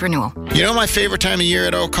contract renewal. You know my favorite time of year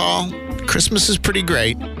at O'Call? Christmas is pretty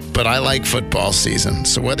great, but I like football season.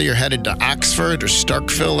 So whether you're headed to Oxford or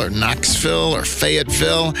Starkville or Knoxville or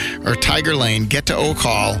Fayetteville or Tiger Lane, get to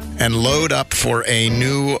O'Call and load up for a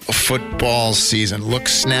new football season. Look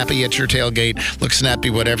snappy at your tailgate. Look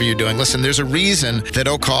snappy whatever you're doing. Listen, there's a reason that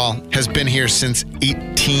O'Call has been here since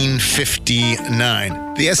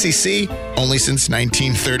 1859. The SEC, only since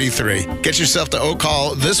 1933. Get yourself to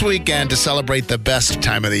O'Call this weekend to celebrate the best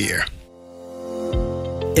time of the year.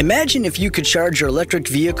 Imagine if you could charge your electric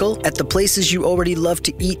vehicle at the places you already love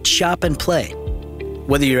to eat, shop, and play.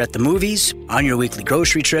 Whether you're at the movies, on your weekly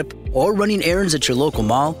grocery trip, or running errands at your local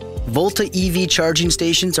mall, Volta EV charging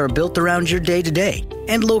stations are built around your day-to-day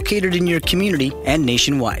and located in your community and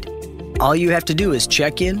nationwide. All you have to do is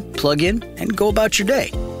check in, plug in, and go about your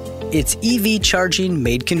day. It's EV charging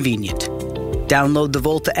made convenient. Download the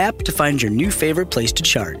Volta app to find your new favorite place to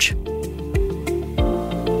charge.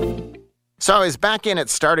 So I was back in at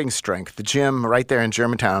Starting Strength, the gym right there in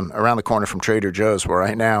Germantown, around the corner from Trader Joe's, where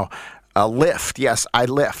I now lift. Yes, I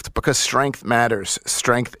lift because strength matters.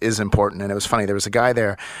 Strength is important. And it was funny. There was a guy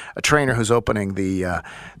there, a trainer who's opening the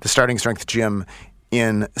Starting Strength gym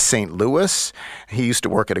in St. Louis. He used to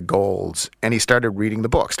work at a Gold's, and he started reading the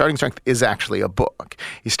book. Starting Strength is actually a book.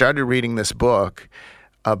 He started reading this book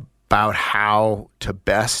about how to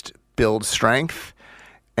best build strength.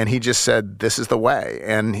 And he just said, this is the way.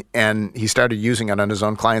 And he started using it on his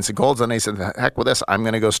own clients at Gold's. And he said, heck with this, I'm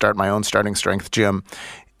going to go start my own Starting Strength gym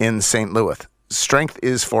in St. Louis. Strength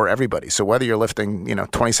is for everybody. So whether you're lifting,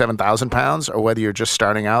 27,000 pounds or whether you're just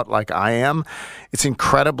starting out like I am, it's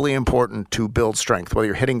incredibly important to build strength. Whether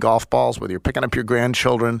you're hitting golf balls, whether you're picking up your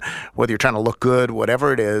grandchildren, whether you're trying to look good,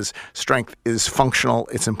 whatever it is, strength is functional.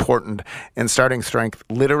 It's important. And Starting Strength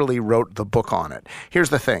literally wrote the book on it. Here's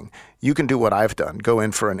the thing. You can do what I've done. Go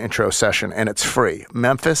in for an intro session, and it's free.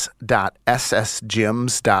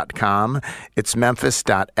 Memphis.ssgyms.com. It's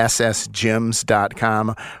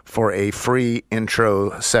memphis.ssgyms.com for a free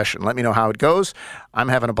intro session. Let me know how it goes. I'm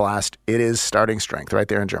having a blast. It is Starting Strength right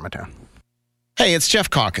there in Germantown. Hey, it's Geoff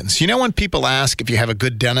Calkins. You know when people ask if you have a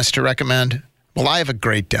good dentist to recommend? Well, I have a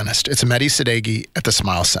great dentist. It's Mehdi Sadeghi at the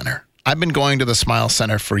Smile Center. I've been going to the Smile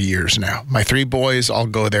Center for years now. My 3 boys all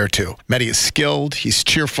go there too. Mehdi is skilled, he's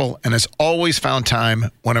cheerful, and has always found time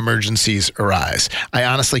when emergencies arise. I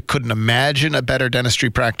honestly couldn't imagine a better dentistry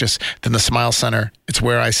practice than the Smile Center. It's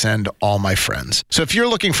where I send all my friends. So if you're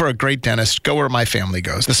looking for a great dentist, go where my family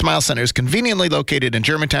goes. The Smile Center is conveniently located in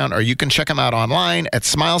Germantown, or you can check them out online at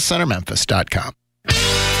smilecentermemphis.com.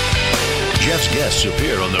 Jeff's guests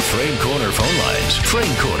appear on the Frame Corner phone lines.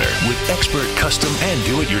 Frame Corner, with expert custom and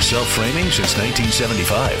do-it-yourself framing since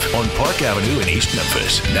 1975 on Park Avenue in East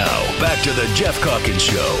Memphis. Now, back to the Geoff Calkins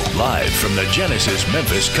Show, live from the Genesis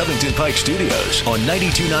Memphis Covington Pike Studios on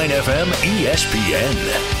 92.9 FM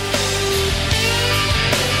ESPN.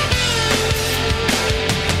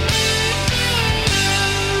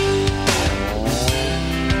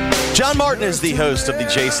 John Martin is the host of the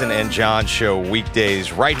Jason and John Show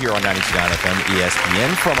weekdays right here on 92.9 FM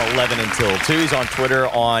ESPN from 11 until 2. He's on Twitter,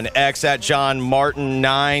 on X at John Martin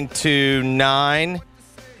 929.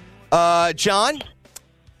 John,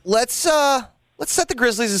 let's set the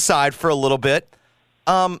Grizzlies aside for a little bit.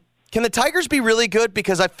 Can the Tigers be really good?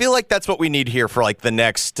 Because I feel like that's what we need here for like the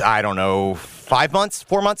next, 5 months,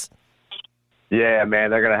 4 months? Yeah, man,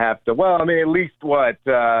 they're going to have to. Well, I mean, at least,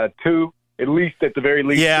 2? At least, at the very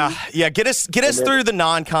least. Yeah. Get us through the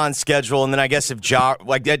non-con schedule, and then I guess if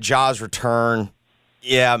Ja's return,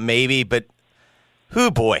 yeah, maybe. But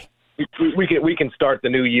boy, we can start the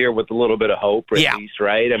new year with a little bit of hope, at least,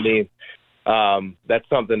 right? I mean, that's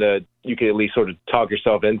something that you can at least sort of talk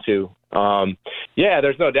yourself into.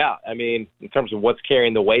 There's no doubt. I mean, in terms of what's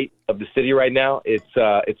carrying the weight of the city right now, it's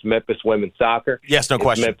Memphis women's soccer. Yes, no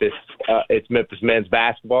question. It's Memphis men's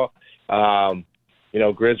basketball.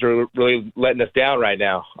 Grizz are really letting us down right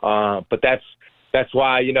now. But that's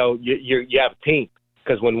why, you have a team.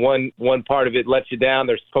 Because when one part of it lets you down,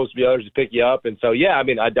 there's supposed to be others to pick you up. And so, I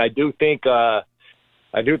mean, I do think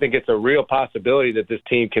it's a real possibility that this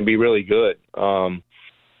team can be really good. I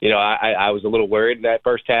was a little worried in that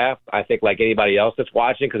first half. I think like anybody else that's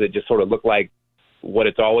watching, because it just sort of looked like what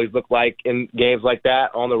it's always looked like in games like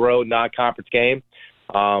that, on the road, non-conference game.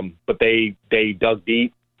 But they dug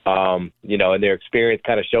deep. And their experience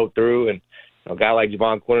kind of showed through. And a guy like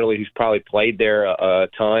Javon Quinterly, who's probably played there a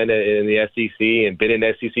ton in the SEC and been in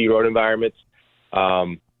SEC road environments,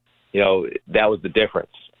 that was the difference.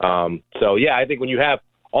 I think when you have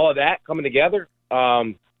all of that coming together,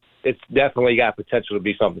 it's definitely got potential to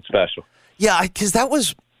be something special. Yeah, because that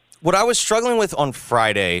was what I was struggling with on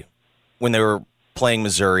Friday when they were playing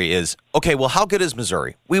Missouri is, okay, well, how good is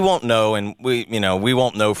Missouri? We won't know, and we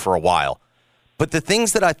won't know for a while. But the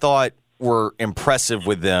things that I thought were impressive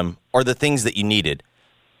with them are the things that you needed.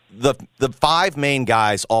 The 5 main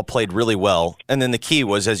guys all played really well, and then the key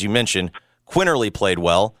was, as you mentioned, Quinterly played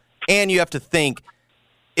well. And you have to think,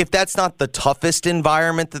 if that's not the toughest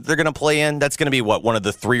environment that they're going to play in, that's going to be one of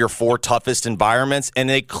the 3 or 4 toughest environments, and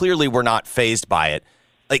they clearly were not fazed by it.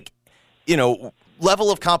 Level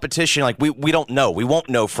of competition, we don't know. We won't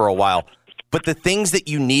know for a while. But the things that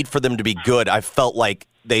you need for them to be good, I felt like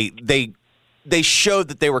they showed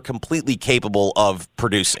that they were completely capable of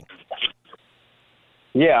producing.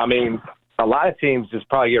 Yeah, I mean, a lot of teams just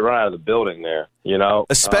probably get run out of the building there,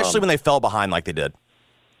 Especially when they fell behind like they did.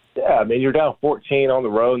 Yeah, I mean, you're down 14 on the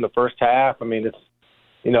road in the first half. I mean, it's,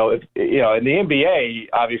 in the NBA,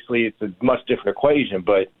 obviously it's a much different equation,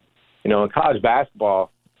 but, in college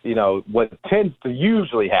basketball, what tends to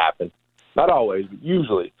usually happen, not always, but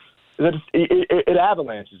usually, is that it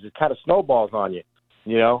avalanches. It kind of snowballs on you,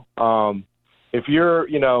 If you're,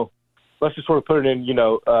 let's just sort of put it in,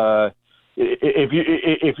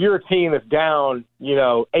 if you're a team that's down,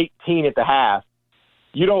 18 at the half,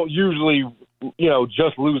 you don't usually,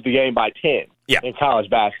 just lose the game by 10 in college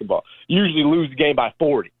basketball. You usually lose the game by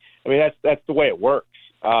 40. I mean, that's the way it works.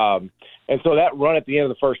 And so that run at the end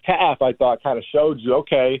of the first half, I thought, kind of showed you,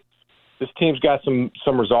 okay, this team's got some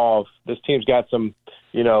resolve. This team's got some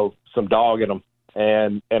dog in them,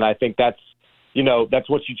 and I think that's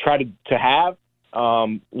what you try to have.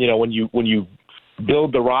 When you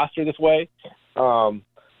build the roster this way. And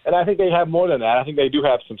I think they have more than that. I think they do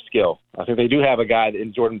have some skill. I think they do have a guy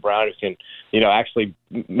in Jordan Brown who can, actually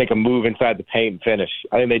make a move inside the paint and finish.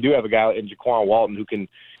 I think they do have a guy in Jaquan Walton who can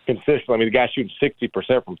consistently. I mean, the guy's shooting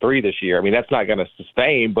 60% from 3 this year. I mean, that's not going to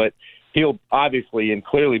sustain, but he'll obviously and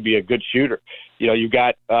clearly be a good shooter. You've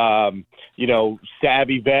got,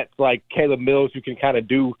 savvy vets like Caleb Mills who can kind of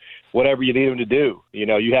do whatever you need him to do.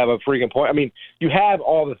 You have a freaking point. I mean, you have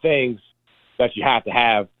all the things that you have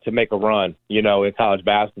to make a run, in college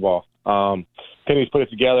basketball. Penny's put it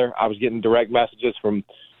together. I was getting direct messages from,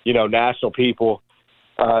 national people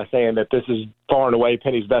saying that this is far and away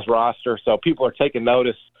Penny's best roster. So people are taking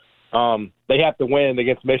notice. They have to win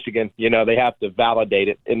against Michigan. They have to validate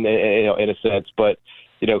it in a sense. But,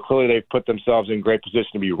 clearly they've put themselves in great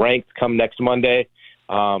position to be ranked come next Monday.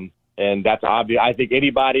 And that's obvious. I think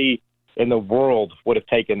anybody in the world would have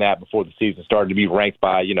taken that before the season started to be ranked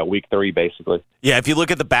by, week 3, basically. Yeah, if you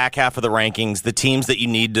look at the back half of the rankings, the teams that you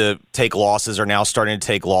need to take losses are now starting to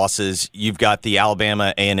take losses. You've got the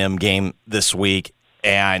Alabama A&M game this week,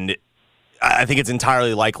 and I think it's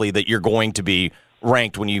entirely likely that you're going to be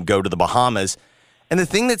ranked when you go to the Bahamas. And the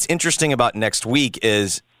thing that's interesting about next week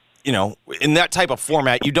is, in that type of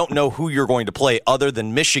format, you don't know who you're going to play other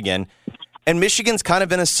than Michigan. And Michigan's kind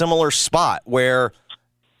of in a similar spot where,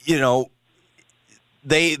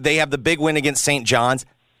 they have the big win against St. John's.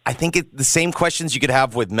 I think the same questions you could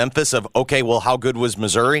have with Memphis of, okay, well, how good was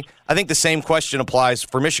Missouri? I think the same question applies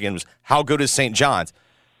for Michigan. Was how good is St. John's?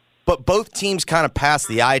 But both teams kind of passed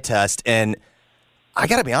the eye test, and I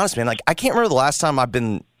got to be honest, man, I can't remember the last time I've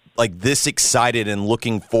been this excited and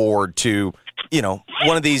looking forward to,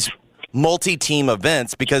 one of these multi-team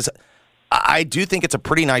events, because I do think it's a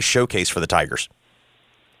pretty nice showcase for the Tigers.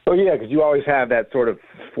 Well, yeah, because you always have that sort of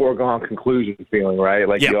foregone conclusion feeling, right?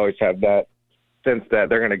 You always have that sense that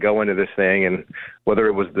they're going to go into this thing, and whether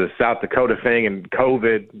it was the South Dakota thing and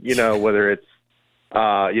COVID, whether it's,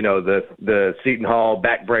 the Seton Hall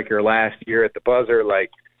backbreaker last year at the buzzer,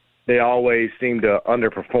 they always seem to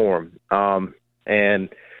underperform. And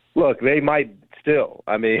look, they might still.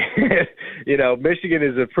 I mean, Michigan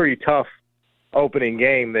is a pretty tough opening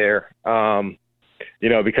game there,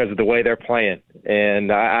 because of the way they're playing.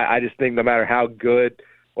 And I just think no matter how good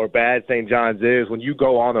or bad St. John's is, when you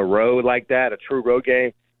go on the road like that, a true road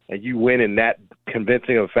game, and you win in that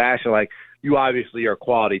convincing of fashion, you obviously are a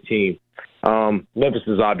quality team. Memphis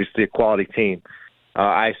is obviously a quality team.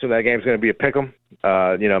 I assume that game's going to be a pick'em.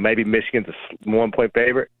 Maybe Michigan's a 1-point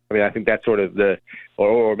favorite. I mean, I think that's sort of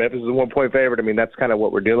or Memphis is a 1-point favorite. I mean, that's kind of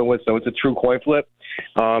what we're dealing with. So it's a true coin flip.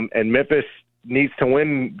 And Memphis needs to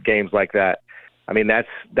win games like that. I mean,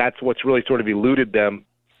 that's what's really sort of eluded them.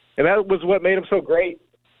 And that was what made them so great,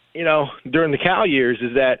 during the Cal years,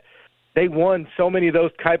 is that they won so many of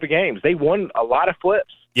those type of games. They won a lot of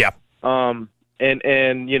flips. Yeah. And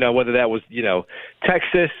whether that was,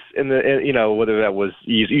 Texas whether that was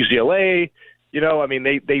UCLA, I mean,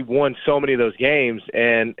 they won so many of those games,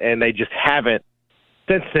 and they just haven't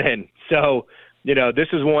since then. So, this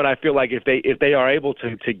is one I feel like if they are able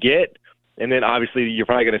to get, and then obviously you're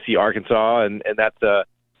probably going to see Arkansas, and that's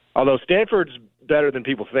although Stanford's better than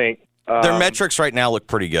people think. Their metrics right now look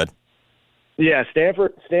pretty good. Yeah,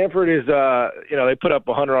 Stanford is they put up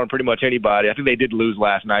 100 on pretty much anybody. I think they did lose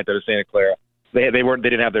last night though to Santa Clara. They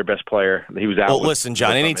didn't have their best player. He was out. Well, listen,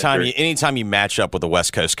 John. Anytime you match up with the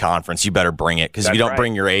West Coast Conference, you better bring it, because if you don't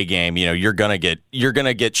bring your A game, you're gonna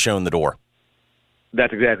get shown the door.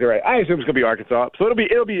 That's exactly right. I assume it's gonna be Arkansas, so it'll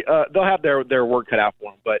be they'll have their work cut out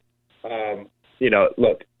for them. But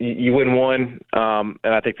look, you win one, and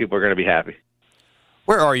I think people are gonna be happy.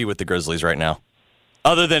 Where are you with the Grizzlies right now?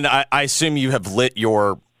 Other than I assume you have lit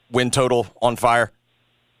your win total on fire.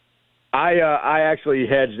 I actually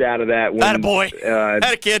hedged out of that. Attaboy.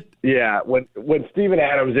 Had a kid. Yeah, when Steven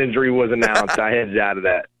Adams' injury was announced, I hedged out of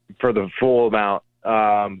that for the full amount,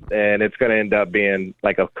 and it's going to end up being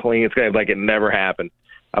like a clean. It's going to like it never happened.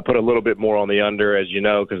 I put a little bit more on the under, as you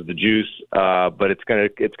know, because of the juice, but it's going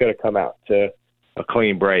to come out to a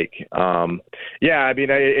clean break. Yeah, I mean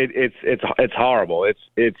it's horrible.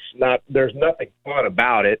 It's not. There's nothing fun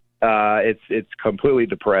about it. It's completely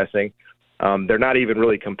depressing. They're not even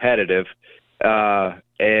really competitive,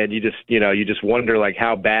 and you just wonder like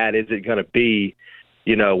how bad is it going to be,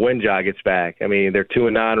 when Ja gets back. I mean, they're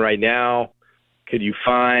 2-9 right now. Could you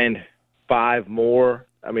find 5 more?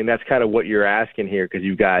 I mean, that's kind of what you're asking here, because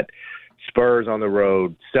you've got Spurs on the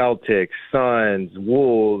road, Celtics, Suns,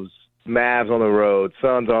 Wolves, Mavs on the road,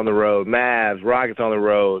 Suns on the road, Mavs, Rockets on the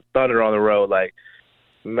road, Thunder on the road. Like,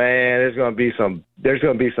 man, there's going to be some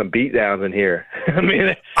beatdowns in here.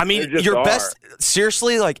 I mean, your best,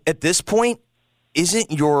 seriously, like at this point,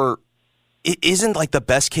 it isn't like the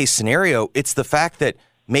best case scenario. It's the fact that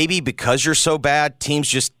maybe because you're so bad, teams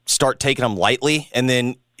just start taking them lightly, and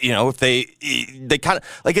then if they kind of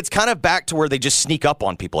like, it's kind of back to where they just sneak up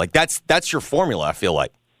on people. Like that's your formula, I feel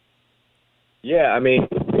like. Yeah, I mean,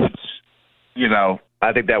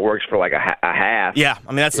 I think that works for like a half. Yeah, I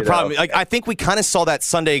mean, that's the problem. Like, I think we kind of saw that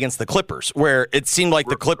Sunday against the Clippers, where it seemed like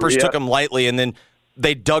the Clippers took them lightly, and then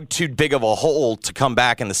they dug too big of a hole to come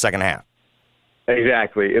back in the second half.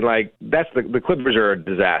 Exactly. And, like, that's the Clippers are a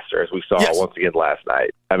disaster, as we saw once again last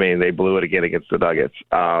night. I mean, they blew it again against the Nuggets.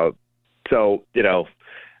 So, you know,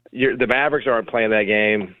 the Mavericks aren't playing that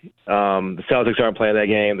game. The Celtics aren't playing that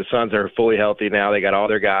game. The Suns are fully healthy now. They got all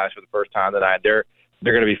their guys for the first time tonight. They're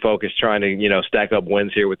going to be focused trying to, you know, stack up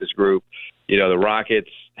wins here with this group. You know, the Rockets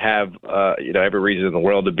have, you know, every reason in the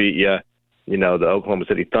world to beat you. You know, the Oklahoma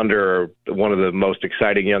City Thunder are one of the most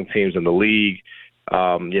exciting young teams in the league.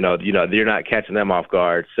 You know, you're not catching them off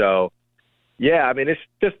guard. So, yeah, I mean, it's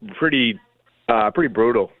just pretty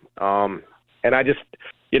brutal. And I just,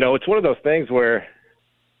 you know, it's one of those things where,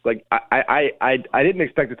 like, I didn't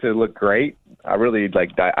expect it to look great. I really,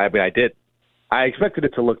 like, I mean, I did. I expected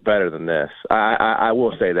it to look better than this. I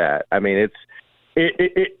will say that. I mean,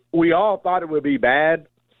 we all thought it would be bad.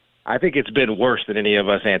 I think it's been worse than any of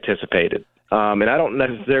us anticipated. And I don't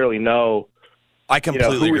necessarily know. I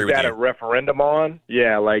completely agree with you. Who is that a referendum on?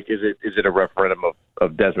 Yeah, like, is it a referendum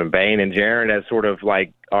of Desmond Bane and Jaren as sort of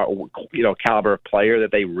like, you know, caliber of player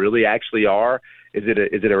that they really actually are? Is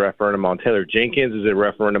it a referendum on Taylor Jenkins? Is it a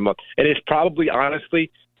referendum on – and it's probably,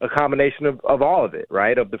 honestly, a combination of all of it,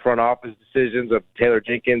 right, of the front office decisions, of Taylor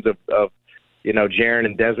Jenkins, of you know, Jaren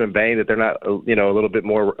and Desmond Bane, that they're not, you know, a little bit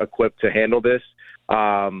more equipped to handle this.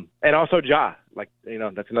 And also Ja. Like, you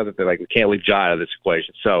know, that's another thing. Like, we can't leave Ja out of this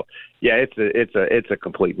equation. So, yeah, it's a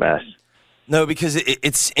complete mess. No, because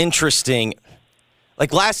it's interesting.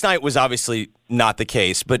 Like, last night was obviously not the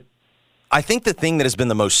case, but I think the thing that has been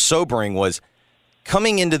the most sobering was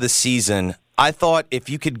coming into the season, I thought if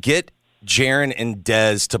you could get Jaren and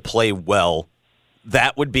Dez to play well,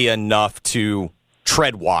 that would be enough to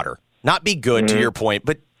tread water. Not be good, to your point,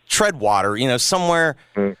 but tread water, you know, somewhere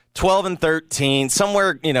 12 and 13,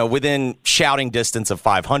 somewhere, you know, within shouting distance of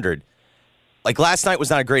 500. Like, last night was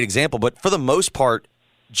not a great example, but for the most part,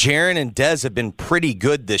 Jaren and Dez have been pretty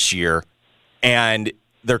good this year, and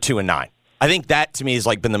they're 2-9. I think that, to me, has,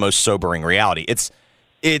 like, been the most sobering reality.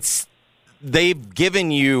 It's they've given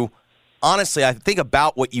you, honestly, I think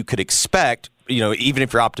about what you could expect, you know, even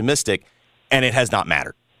if you're optimistic, and it has not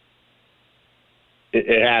mattered.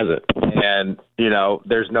 It hasn't. And, you know,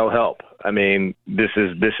 there's no help. I mean, this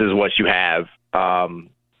is what you have.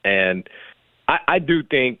 And I do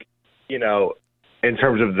think, you know, in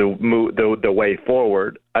terms of the way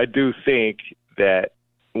forward, I do think that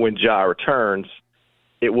when Ja returns,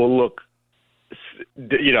 it will look,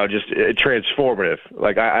 you know, just transformative.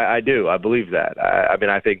 Like, I do. I believe that. I mean,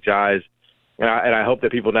 I think Ja is, and I hope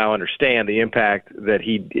that people now understand the impact that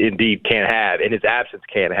he indeed can have, and his absence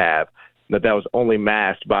can have. That was only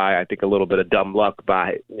masked by, I think, a little bit of dumb luck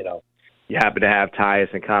by, you know, you happen to have Tyus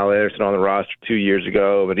and Kyle Anderson on the roster 2 years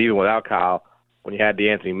ago, but even without Kyle, when you had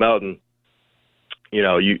DeAnthony Melton, you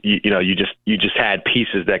know, you just had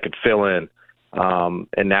pieces that could fill in,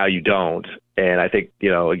 and now you don't. And I think, you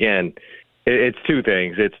know, again, it's two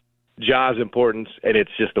things. It's Ja's importance, and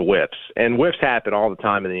it's just the whiffs. And whiffs happen all the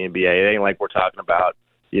time in the NBA. It ain't like we're talking about,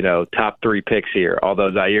 you know, top 3 picks here,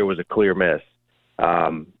 although Zaire was a clear miss.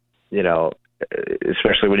 You know,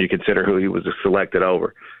 especially when you consider who he was selected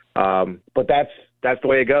over. But that's the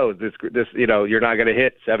way it goes. This you know, you're not going to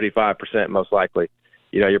hit 75% most likely.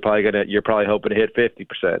 You know, you're probably hoping to hit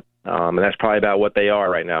 50%, and that's probably about what they are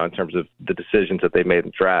right now in terms of the decisions that they made in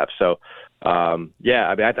the draft. So, yeah,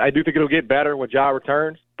 I mean, I do think it'll get better when Ja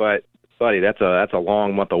returns, but buddy, that's a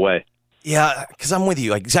long month away. Yeah, because I'm with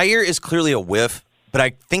you. Like, Zaire is clearly a whiff, but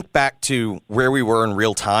I think back to where we were in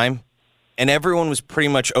real time. And everyone was pretty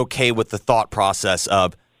much okay with the thought process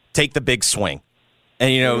of take the big swing.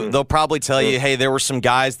 And, you know, they'll probably tell you, hey, there were some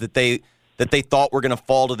guys that they thought were going to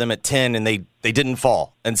fall to them at 10, and they didn't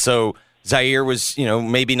fall. And so Zaire was, you know,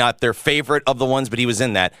 maybe not their favorite of the ones, but he was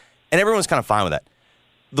in that. And everyone's kind of fine with that.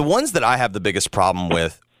 The ones that I have the biggest problem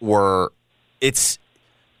with were it's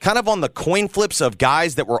kind of on the coin flips of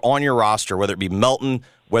guys that were on your roster, whether it be Melton,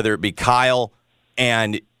 whether it be Kyle,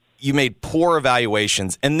 and you made poor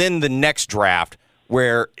evaluations, and then the next draft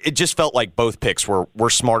where it just felt like both picks were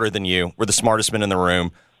smarter than you, were the smartest men in the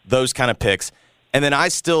room, those kind of picks. And then I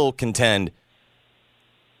still contend,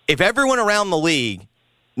 if everyone around the league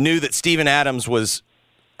knew that Steven Adams was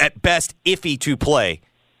at best iffy to play,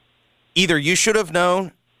 either you should have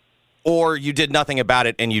known or you did nothing about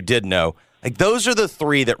it and you did know. Like, those are the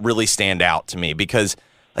 3 that really stand out to me because,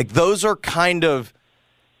 like, those are kind of,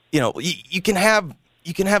 you know, you can have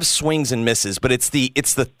swings and misses, but it's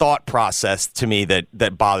the thought process to me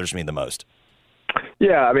that bothers me the most.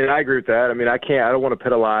 Yeah, I mean, I agree with that. I mean, I don't want to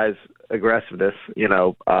penalize aggressiveness, you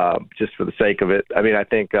know, just for the sake of it. I mean, I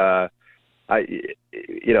think, would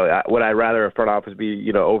I rather a front office be,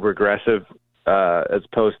 you know, over aggressive as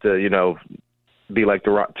opposed to, you know, be like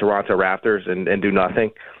the Toronto Raptors and do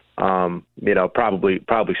nothing.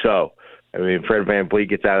 Probably so. I mean, Fred VanVleet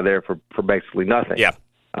gets out of there for basically nothing. Yeah.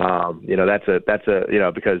 That's a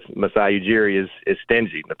because Masai Ujiri is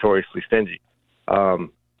stingy, notoriously stingy. I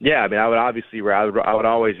mean, I would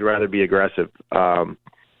always rather be aggressive.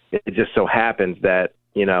 It just so happens that,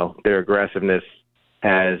 their aggressiveness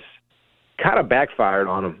has kind of backfired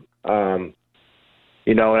on them.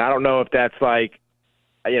 And I don't know if that's like,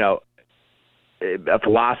 a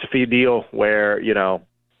philosophy deal where,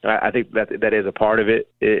 I think that is a part of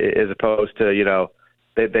it, as opposed to,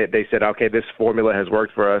 they said, okay, this formula has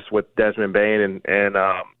worked for us with Desmond Bain and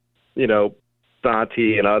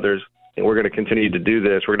Santi and others, and we're going to continue to do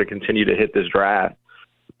this. We're going to continue to hit this draft.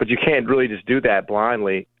 But you can't really just do that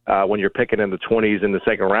blindly when you're picking in the 20s in the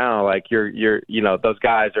second round. Like those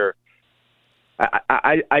guys are.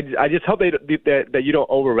 I just hope that you don't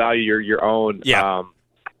overvalue your own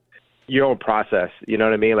your own process. You know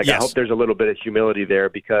what I mean? Like, yes. I hope there's a little bit of humility there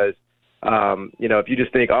because, if you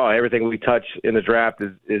just think, oh, everything we touch in the draft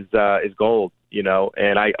is gold,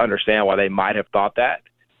 and I understand why they might have thought that,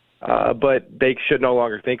 but they should no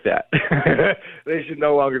longer think that. They should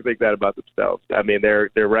no longer think that about themselves. I mean, their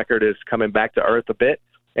record is coming back to earth a bit,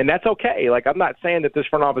 and that's okay. Like, I'm not saying that this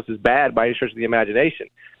front office is bad by any stretch of the imagination.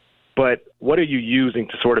 But what are you using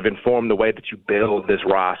to sort of inform the way that you build this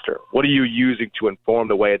roster? What are you using to inform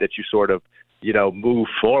the way that you sort of, move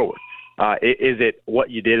forward? Is it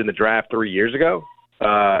what you did in the draft 3 years ago?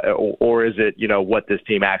 Or is it, what this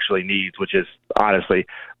team actually needs, which is honestly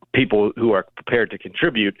people who are prepared to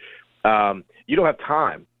contribute? You don't have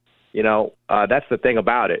time. That's the thing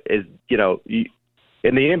about it is,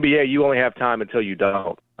 in the NBA, you only have time until you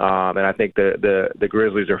don't. And I think the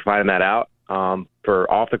Grizzlies are finding that out.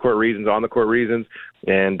 For off-the-court reasons, on-the-court reasons,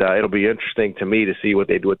 and it'll be interesting to me to see what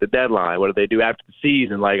they do at the deadline. What do they do after the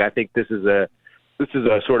season? Like, I think this is a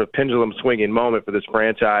sort of pendulum swinging moment for this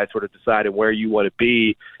franchise, sort of deciding where you want to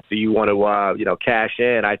be. Do you want to, cash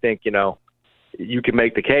in? I think, you can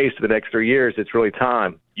make the case for the next 3 years. It's really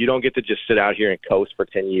time. You don't get to just sit out here and coast for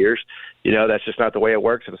 10 years. That's just not the way it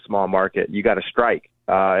works in a small market. You got to strike,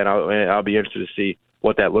 and I'll be interested to see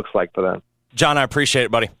what that looks like for them. John, I appreciate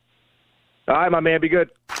it, buddy. All right, my man. Be good.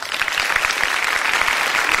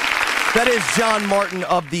 That is John Martin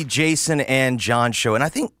of the Jason and John Show. And I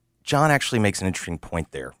think John actually makes an interesting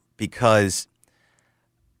point there because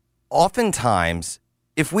oftentimes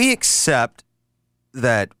if we accept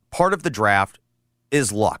that part of the draft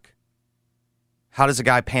is luck, how does a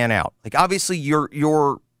guy pan out? Like, obviously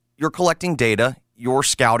you're collecting data, you're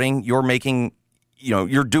scouting, you're making,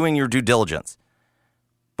 you're doing your due diligence.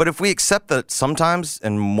 But if we accept that sometimes,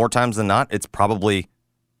 and more times than not, it's probably,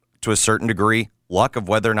 to a certain degree, luck of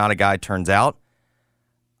whether or not a guy turns out,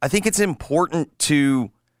 I think it's important to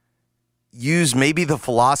use maybe the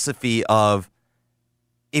philosophy of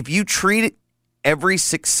if you treat every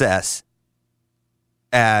success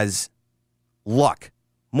as luck,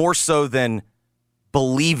 more so than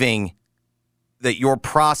believing that your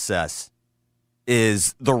process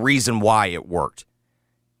is the reason why it worked.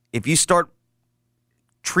 If you start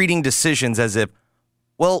treating decisions as if,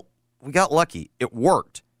 well, we got lucky, it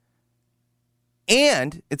worked.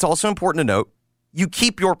 And it's also important to note, you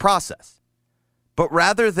keep your process. But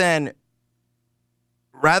rather than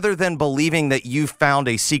believing that you found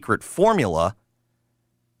a secret formula,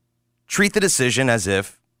 treat the decision as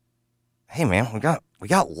if, hey man, we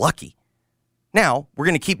got lucky. Now, we're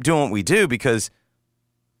going to keep doing what we do because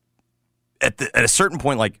at a certain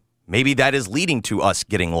point, like, maybe that is leading to us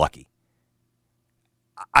getting lucky.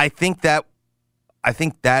 I think that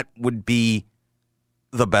would be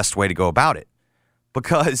the best way to go about it.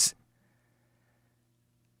 Because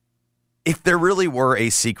if there really were a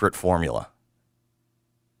secret formula,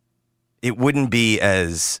 it wouldn't be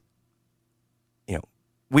as,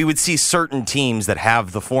 we would see certain teams that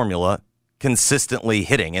have the formula consistently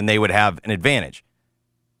hitting and they would have an advantage.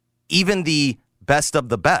 Even the best of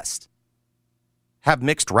the best have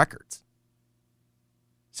mixed records.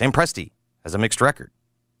 Sam Presti has a mixed record.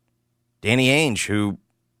 Danny Ainge, who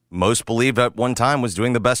most believed at one time was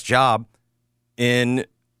doing the best job in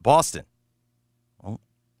Boston. Well,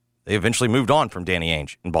 they eventually moved on from Danny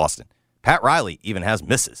Ainge in Boston. Pat Riley even has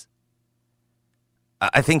misses.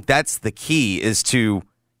 I think that's the key, is to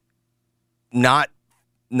not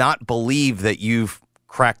believe that you've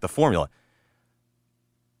cracked the formula.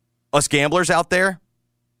 Us gamblers out there,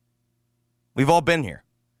 we've all been here.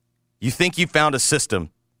 You think you found a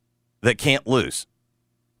system that can't lose.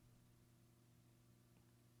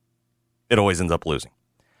 It always ends up losing.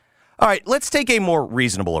 All right, let's take a more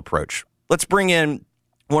reasonable approach. Let's bring in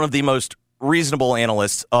one of the most reasonable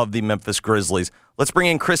analysts of the Memphis Grizzlies. Let's bring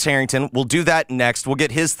in Chris Harrington. We'll do that next. We'll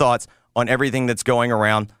get his thoughts on everything that's going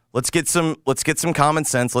around. Let's get some common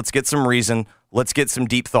sense. Let's get some reason. Let's get some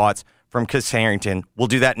deep thoughts from Chris Harrington. We'll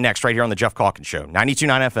do that next right here on the Geoff Calkins Show,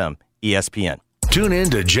 92.9 FM, ESPN. Tune in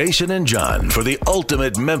to Jason and John for the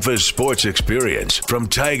ultimate Memphis sports experience. From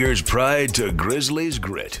Tigers pride to Grizzlies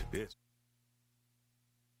grit.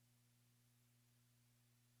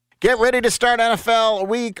 Get ready to start NFL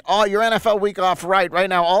week, all your NFL week off right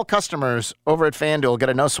now. All customers over at FanDuel get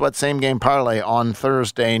a no-sweat same-game parlay on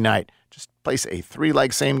Thursday night. Just place a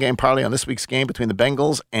 3-leg same-game parlay on this week's game between the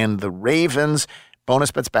Bengals and the Ravens.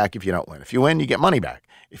 Bonus bets back if you don't win. If you win, you get money back.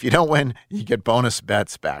 If you don't win, you get bonus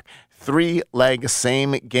bets back. 3-leg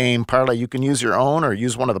same-game parlay. You can use your own or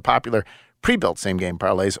use one of the popular pre-built same-game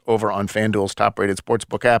parlays over on FanDuel's top-rated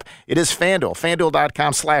sportsbook app. It is FanDuel.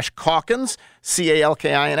 FanDuel.com/Calkins,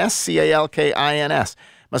 CALKINS, CALKINS.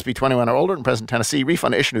 Must be 21 or older in present Tennessee.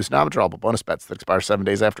 Refund issued non-withdrawable bonus bets that expire 7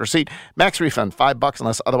 days after receipt. Max refund $5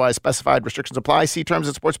 unless otherwise specified. Restrictions apply. See terms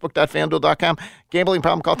at sportsbook.fanduel.com. Gambling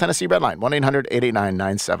problem? Call Tennessee Redline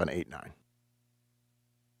 1-800-889-9789.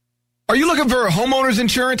 Are you looking for homeowners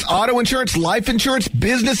insurance, auto insurance, life insurance,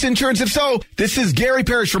 business insurance? If so, this is Gary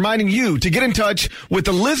Parrish reminding you to get in touch with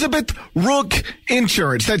Elizabeth Rook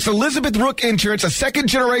Insurance. That's Elizabeth Rook Insurance, a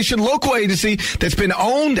second-generation local agency that's been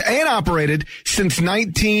owned and operated since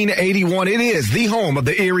 1981. It is the home of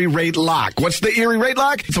the Erie Rate Lock. What's the Erie Rate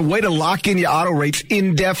Lock? It's a way to lock in your auto rates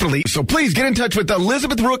indefinitely. So please get in touch with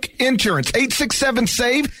Elizabeth Rook Insurance,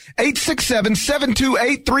 867-SAVE,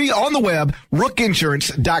 867-7283 on the web,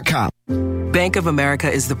 rookinsurance.com. Bank of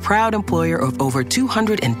America is the proud employer of over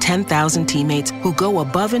 210,000 teammates who go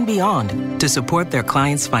above and beyond to support their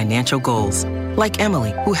clients' financial goals. Like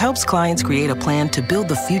Emily, who helps clients create a plan to build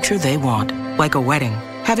the future they want, like a wedding,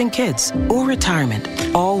 having kids, or retirement.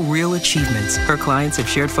 All real achievements her clients have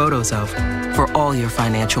shared photos of. For all your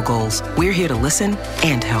financial goals, we're here to listen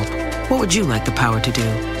and help. What would you like the power to do?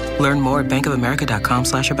 Learn more at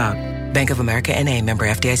bankofamerica.com/about. Bank of America N.A., member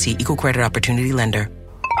FDIC, equal credit opportunity lender.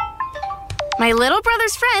 My little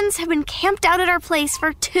brother's friends have been camped out at our place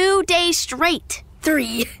for 2 days straight.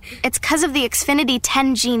 3. It's because of the Xfinity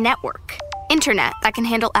 10G network. Internet that can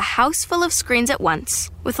handle a house full of screens at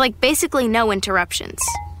once, with basically no interruptions.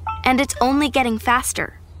 And it's only getting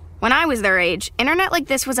faster. When I was their age, internet like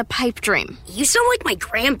this was a pipe dream. You sound like my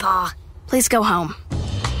grandpa. Please go home.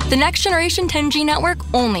 The next generation 10G network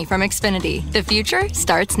only from Xfinity. The future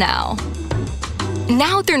starts now.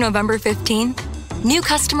 Now through November 15th, new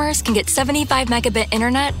customers can get 75 megabit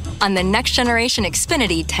internet on the next generation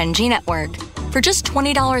Xfinity 10G network for just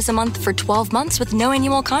 $20 a month for 12 months with no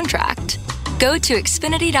annual contract. Go to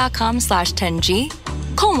Xfinity.com/10G,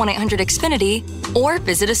 call 1-800-XFINITY, or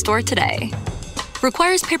visit a store today.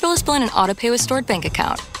 Requires paperless billing and autopay with stored bank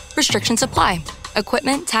account. Restrictions apply.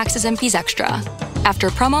 Equipment, taxes, and fees extra.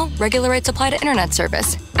 After promo, regular rates apply to internet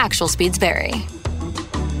service. Actual speeds vary.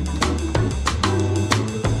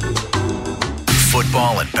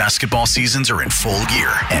 Football and basketball seasons are in full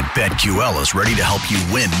gear, and BetQL is ready to help you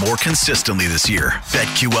win more consistently this year.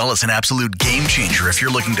 BetQL is an absolute game changer if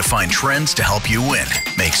you're looking to find trends to help you win.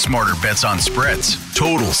 Make smarter bets on spreads,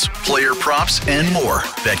 totals, player props, and more.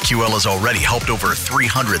 BetQL has already helped over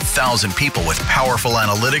 300,000 people with powerful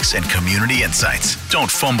analytics and community insights.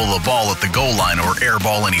 Don't fumble the ball at the goal line or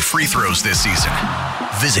airball any free throws this season.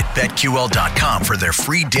 Visit BetQL.com for their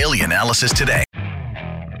free daily analysis today.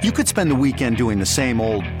 You could spend the weekend doing the same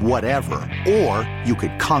old whatever, or you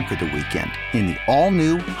could conquer the weekend in the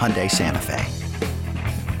all-new Hyundai Santa Fe.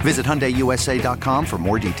 Visit HyundaiUSA.com for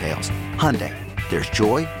more details. Hyundai, there's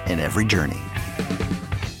joy in every journey.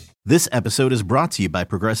 This episode is brought to you by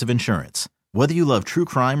Progressive Insurance. Whether you love true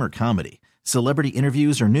crime or comedy, celebrity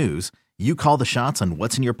interviews or news, you call the shots on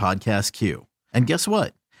what's in your podcast queue. And guess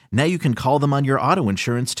what? Now you can call them on your auto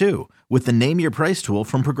insurance too with the Name Your Price tool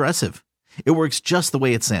from Progressive. It works just the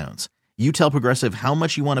way it sounds. You tell Progressive how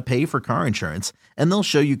much you want to pay for car insurance, and they'll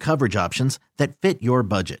show you coverage options that fit your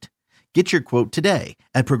budget. Get your quote today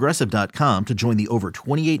at Progressive.com to join the over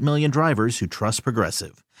 28 million drivers who trust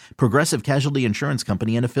Progressive. Progressive Casualty Insurance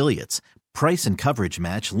Company and Affiliates. Price and coverage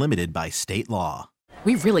match limited by state law.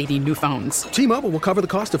 We really need new phones. T-Mobile will cover the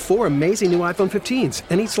cost of 4 amazing new iPhone 15s,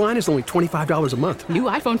 and each line is only $25 a month. New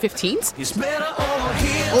iPhone 15s? It's better over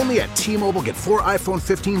here. Only at T-Mobile, get 4 iPhone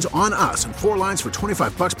 15s on us and 4 lines for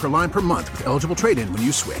 $25 per line per month with eligible trade-in when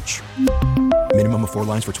you switch. Minimum of 4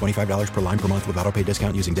 lines for $25 per line per month with autopay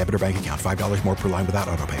discount using debit or bank account. $5 more per line without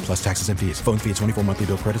autopay, plus taxes and fees. Phone fee at 24 monthly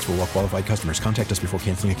bill credits for well-qualified customers. Contact us before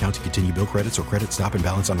canceling account to continue bill credits or credit stop and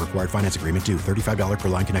balance on required finance agreement due. $35 per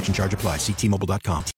line connection charge applies. See T-Mobile.com.